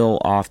still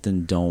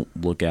often don't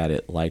look at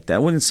it like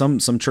that. When some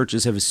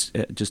churches have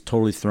just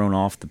totally thrown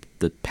off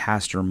the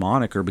pastor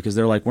moniker because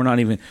they're like, we're not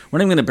even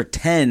going to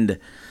pretend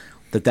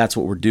that that's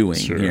what we're doing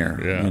here.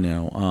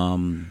 Yeah.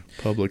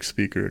 Public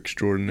speaker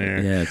extraordinaire.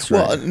 Yeah, that's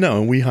right. Well,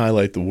 no, we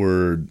highlight the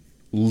word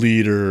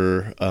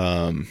leader,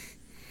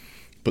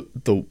 but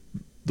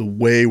the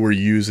way we're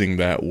using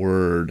that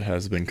word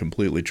has been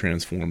completely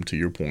transformed, to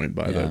your point,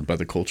 by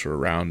the culture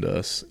around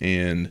us.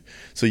 And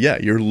so,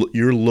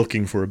 you're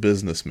looking for a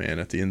businessman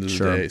at the end of the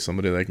day,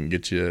 somebody that can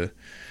get you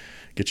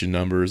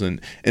numbers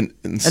and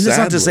that's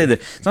not to say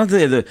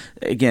that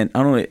again,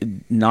 I don't want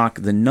to knock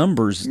the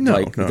numbers.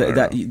 No.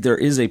 There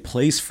is a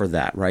place for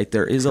that, right?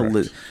 There is a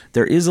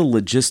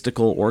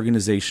logistical,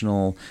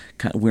 organizational.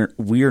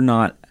 We're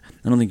not.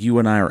 I don't think you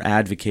and I are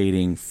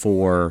advocating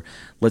for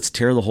let's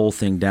tear the whole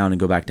thing down and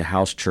go back to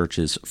house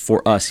churches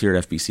for us here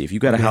at FBC. If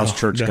you've got a house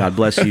church, God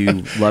bless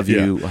you, love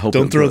you.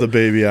 Don't throw the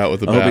baby out with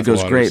the bathwater. I hope it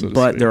goes great,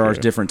 but there are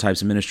different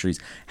types of ministries.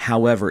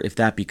 However, if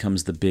that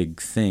becomes the big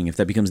thing, if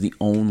that becomes the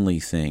only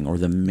thing or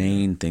the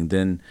main thing,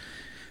 then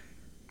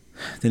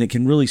it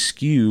can really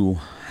skew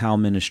how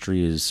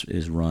ministry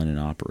is run and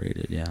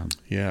operated.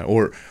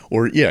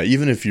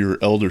 Even if your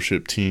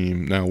eldership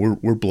team, now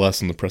we're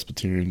blessed in the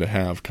Presbyterian to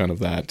have kind of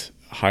that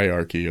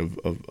hierarchy of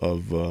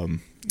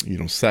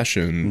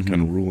session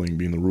kind of ruling,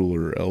 being the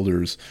ruler,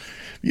 elders.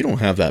 You don't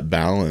have that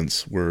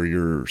balance where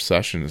your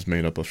session is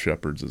made up of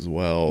shepherds as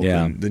well.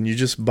 Then you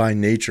just by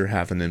nature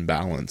have an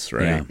imbalance,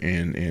 right?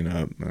 And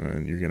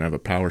you're going to have a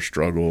power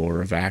struggle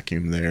or a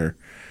vacuum there,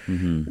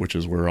 which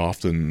is where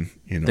often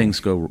things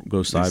go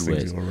sideways.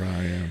 Things go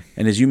awry,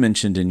 And as you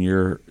mentioned in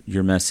your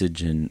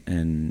message,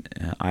 and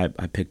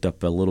I picked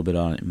up a little bit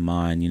on it in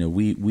mine.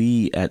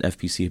 We at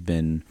FPC have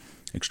been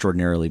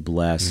extraordinarily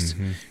blessed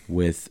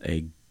with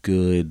a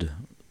good,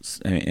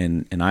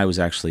 and I was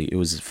actually, it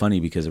was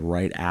funny because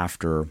right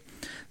after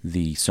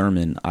the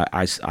sermon,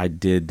 I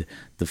did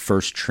the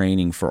first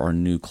training for our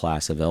new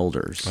class of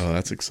elders. Oh,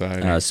 that's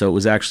exciting. So it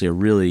was actually a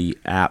really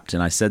apt,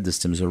 and I said this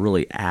to them, it was a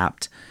really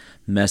apt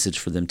message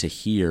for them to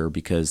hear,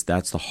 because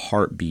that's the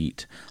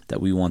heartbeat that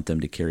we want them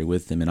to carry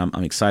with them. And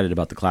I'm excited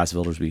about the class of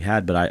elders we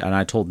had, but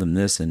I told them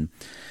this, and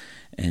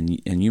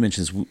you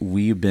mentioned this,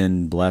 we've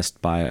been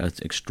blessed by an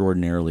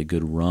extraordinarily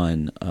good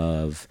run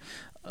of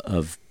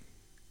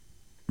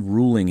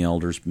ruling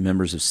elders,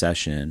 members of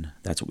session.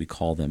 That's what we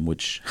call them,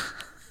 which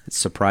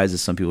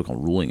surprises some people, call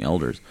ruling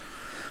elders,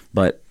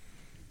 but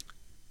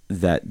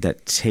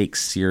that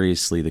takes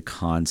seriously the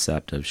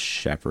concept of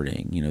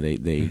shepherding.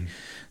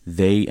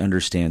 They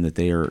understand that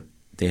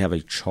they have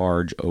a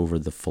charge over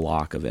the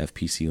flock of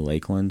FPC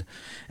Lakeland,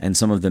 and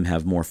some of them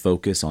have more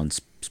focus on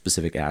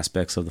specific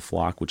aspects of the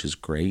flock, which is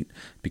great,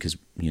 because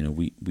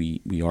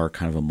we are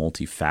kind of a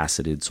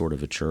multifaceted sort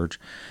of a church.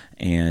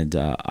 And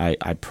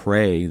I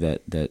pray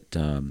that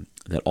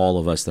all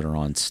of us that are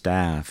on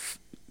staff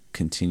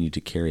continue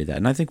to carry that,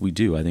 and I think we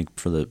do. I think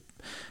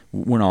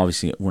we're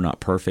not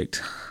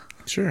perfect.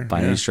 Sure,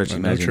 by any stretch of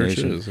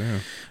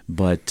imagination.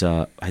 But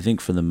I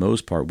think for the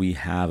most part, we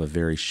have a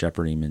very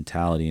shepherding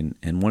mentality,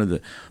 and one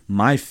of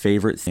my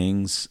favorite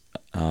things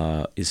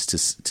is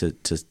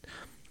to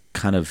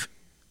kind of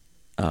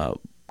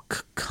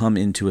come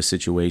into a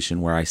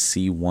situation where I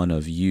see one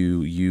of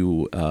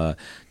you,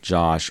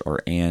 Josh,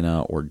 or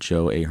Anna, or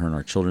Joe Ahern,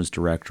 our children's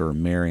director, or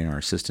Marion, our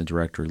assistant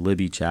director,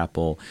 Libby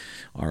Chappell,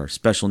 our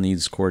special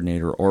needs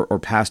coordinator, or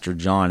Pastor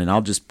John, and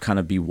I'll just kind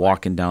of be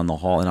walking down the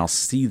hall, and I'll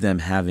see them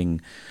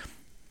having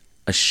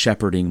a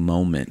shepherding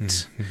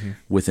moment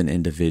with an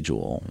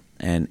individual,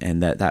 and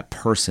that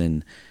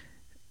person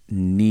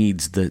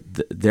needs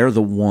they're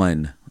the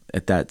one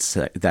at that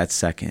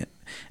second,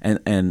 and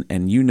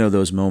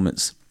those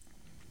moments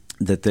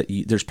that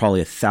there's probably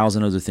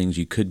 1,000 other things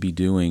you could be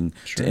doing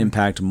to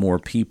impact more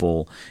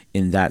people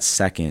in that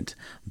second,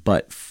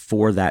 but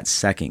for that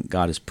second,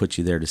 God has put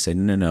you there to say,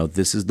 no,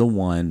 this is the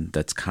one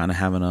that's kind of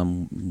having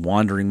a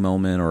wandering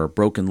moment or a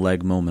broken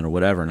leg moment or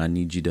whatever, and I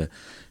need you to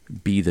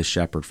be the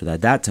shepherd for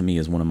that. That to me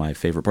is one of my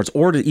favorite parts.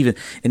 Or even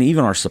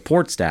our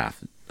support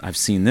staff, I've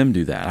seen them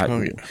do that.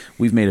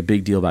 We've made a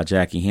big deal about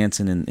Jackie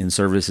Hansen in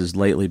services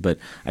lately, but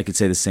I could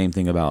say the same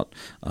thing about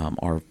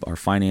our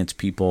finance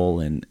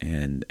people and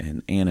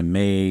Anna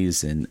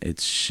Mays, and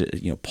it's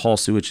Paul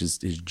Suich.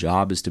 His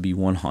job is to be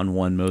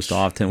one-on-one most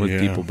often with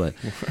people, but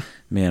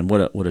man,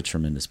 what a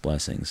tremendous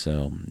blessing.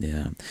 So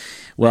yeah,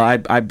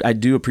 well, I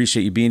do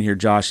appreciate you being here,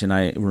 Josh, and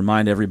I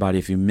remind everybody,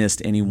 if you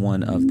missed any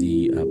one of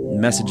the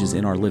messages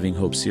in our Living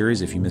Hope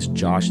series. If you missed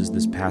Josh's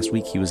this past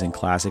week, he was in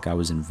Classic, I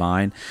was in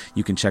Vine.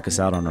 You can check us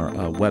out on our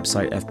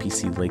website,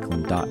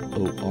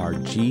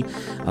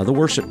 fpclakeland.org. The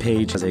worship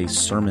page has a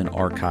sermon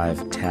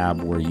archive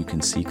tab where you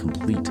can see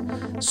complete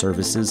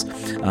services.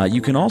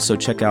 You can also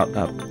check out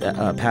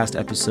past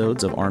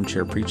episodes of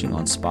Armchair Preaching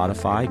on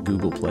Spotify,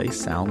 Google Play,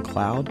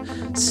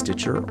 SoundCloud,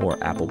 Stitcher,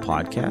 or Apple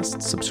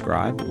Podcasts.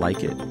 Subscribe,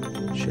 like it,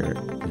 share it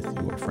with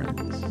your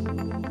friends.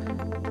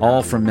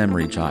 All from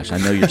memory, Josh. I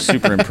know you're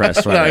super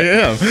impressed. Right? I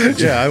am.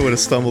 Yeah, I would have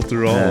stumbled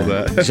through all of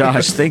that.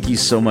 Josh, thank you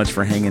so much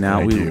for hanging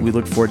out. We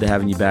look forward to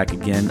having you back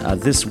again.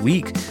 This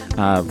week,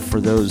 for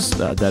those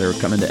that are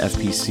coming to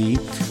FPC,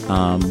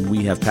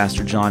 we have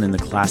Pastor John in the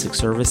Classic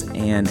service,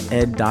 and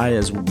Ed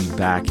Diaz will be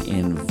back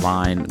in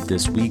Vine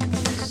this week.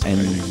 And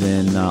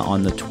then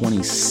on the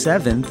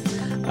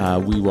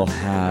 27th, we will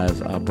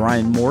have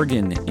Brian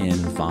Morgan in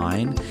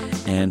Vine,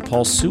 and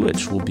Paul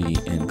Suich will be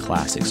in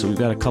Classic. So we've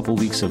got a couple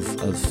weeks of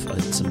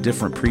some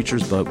different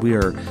preachers, but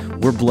we're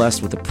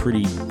blessed with a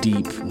pretty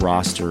deep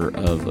roster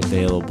of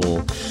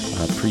available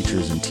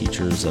preachers and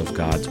teachers of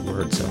God's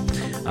Word. So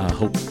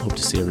hope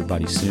to see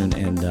everybody soon.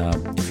 And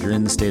if you're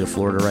in the state of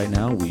Florida right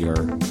now, we are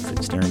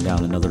staring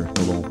down another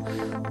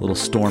little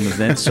storm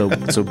event.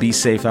 So be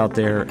safe out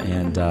there.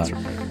 And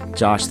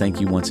Josh,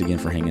 thank you once again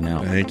for hanging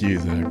out. Thank you,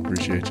 Zach.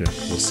 Appreciate you.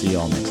 We'll see you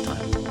all next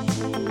time.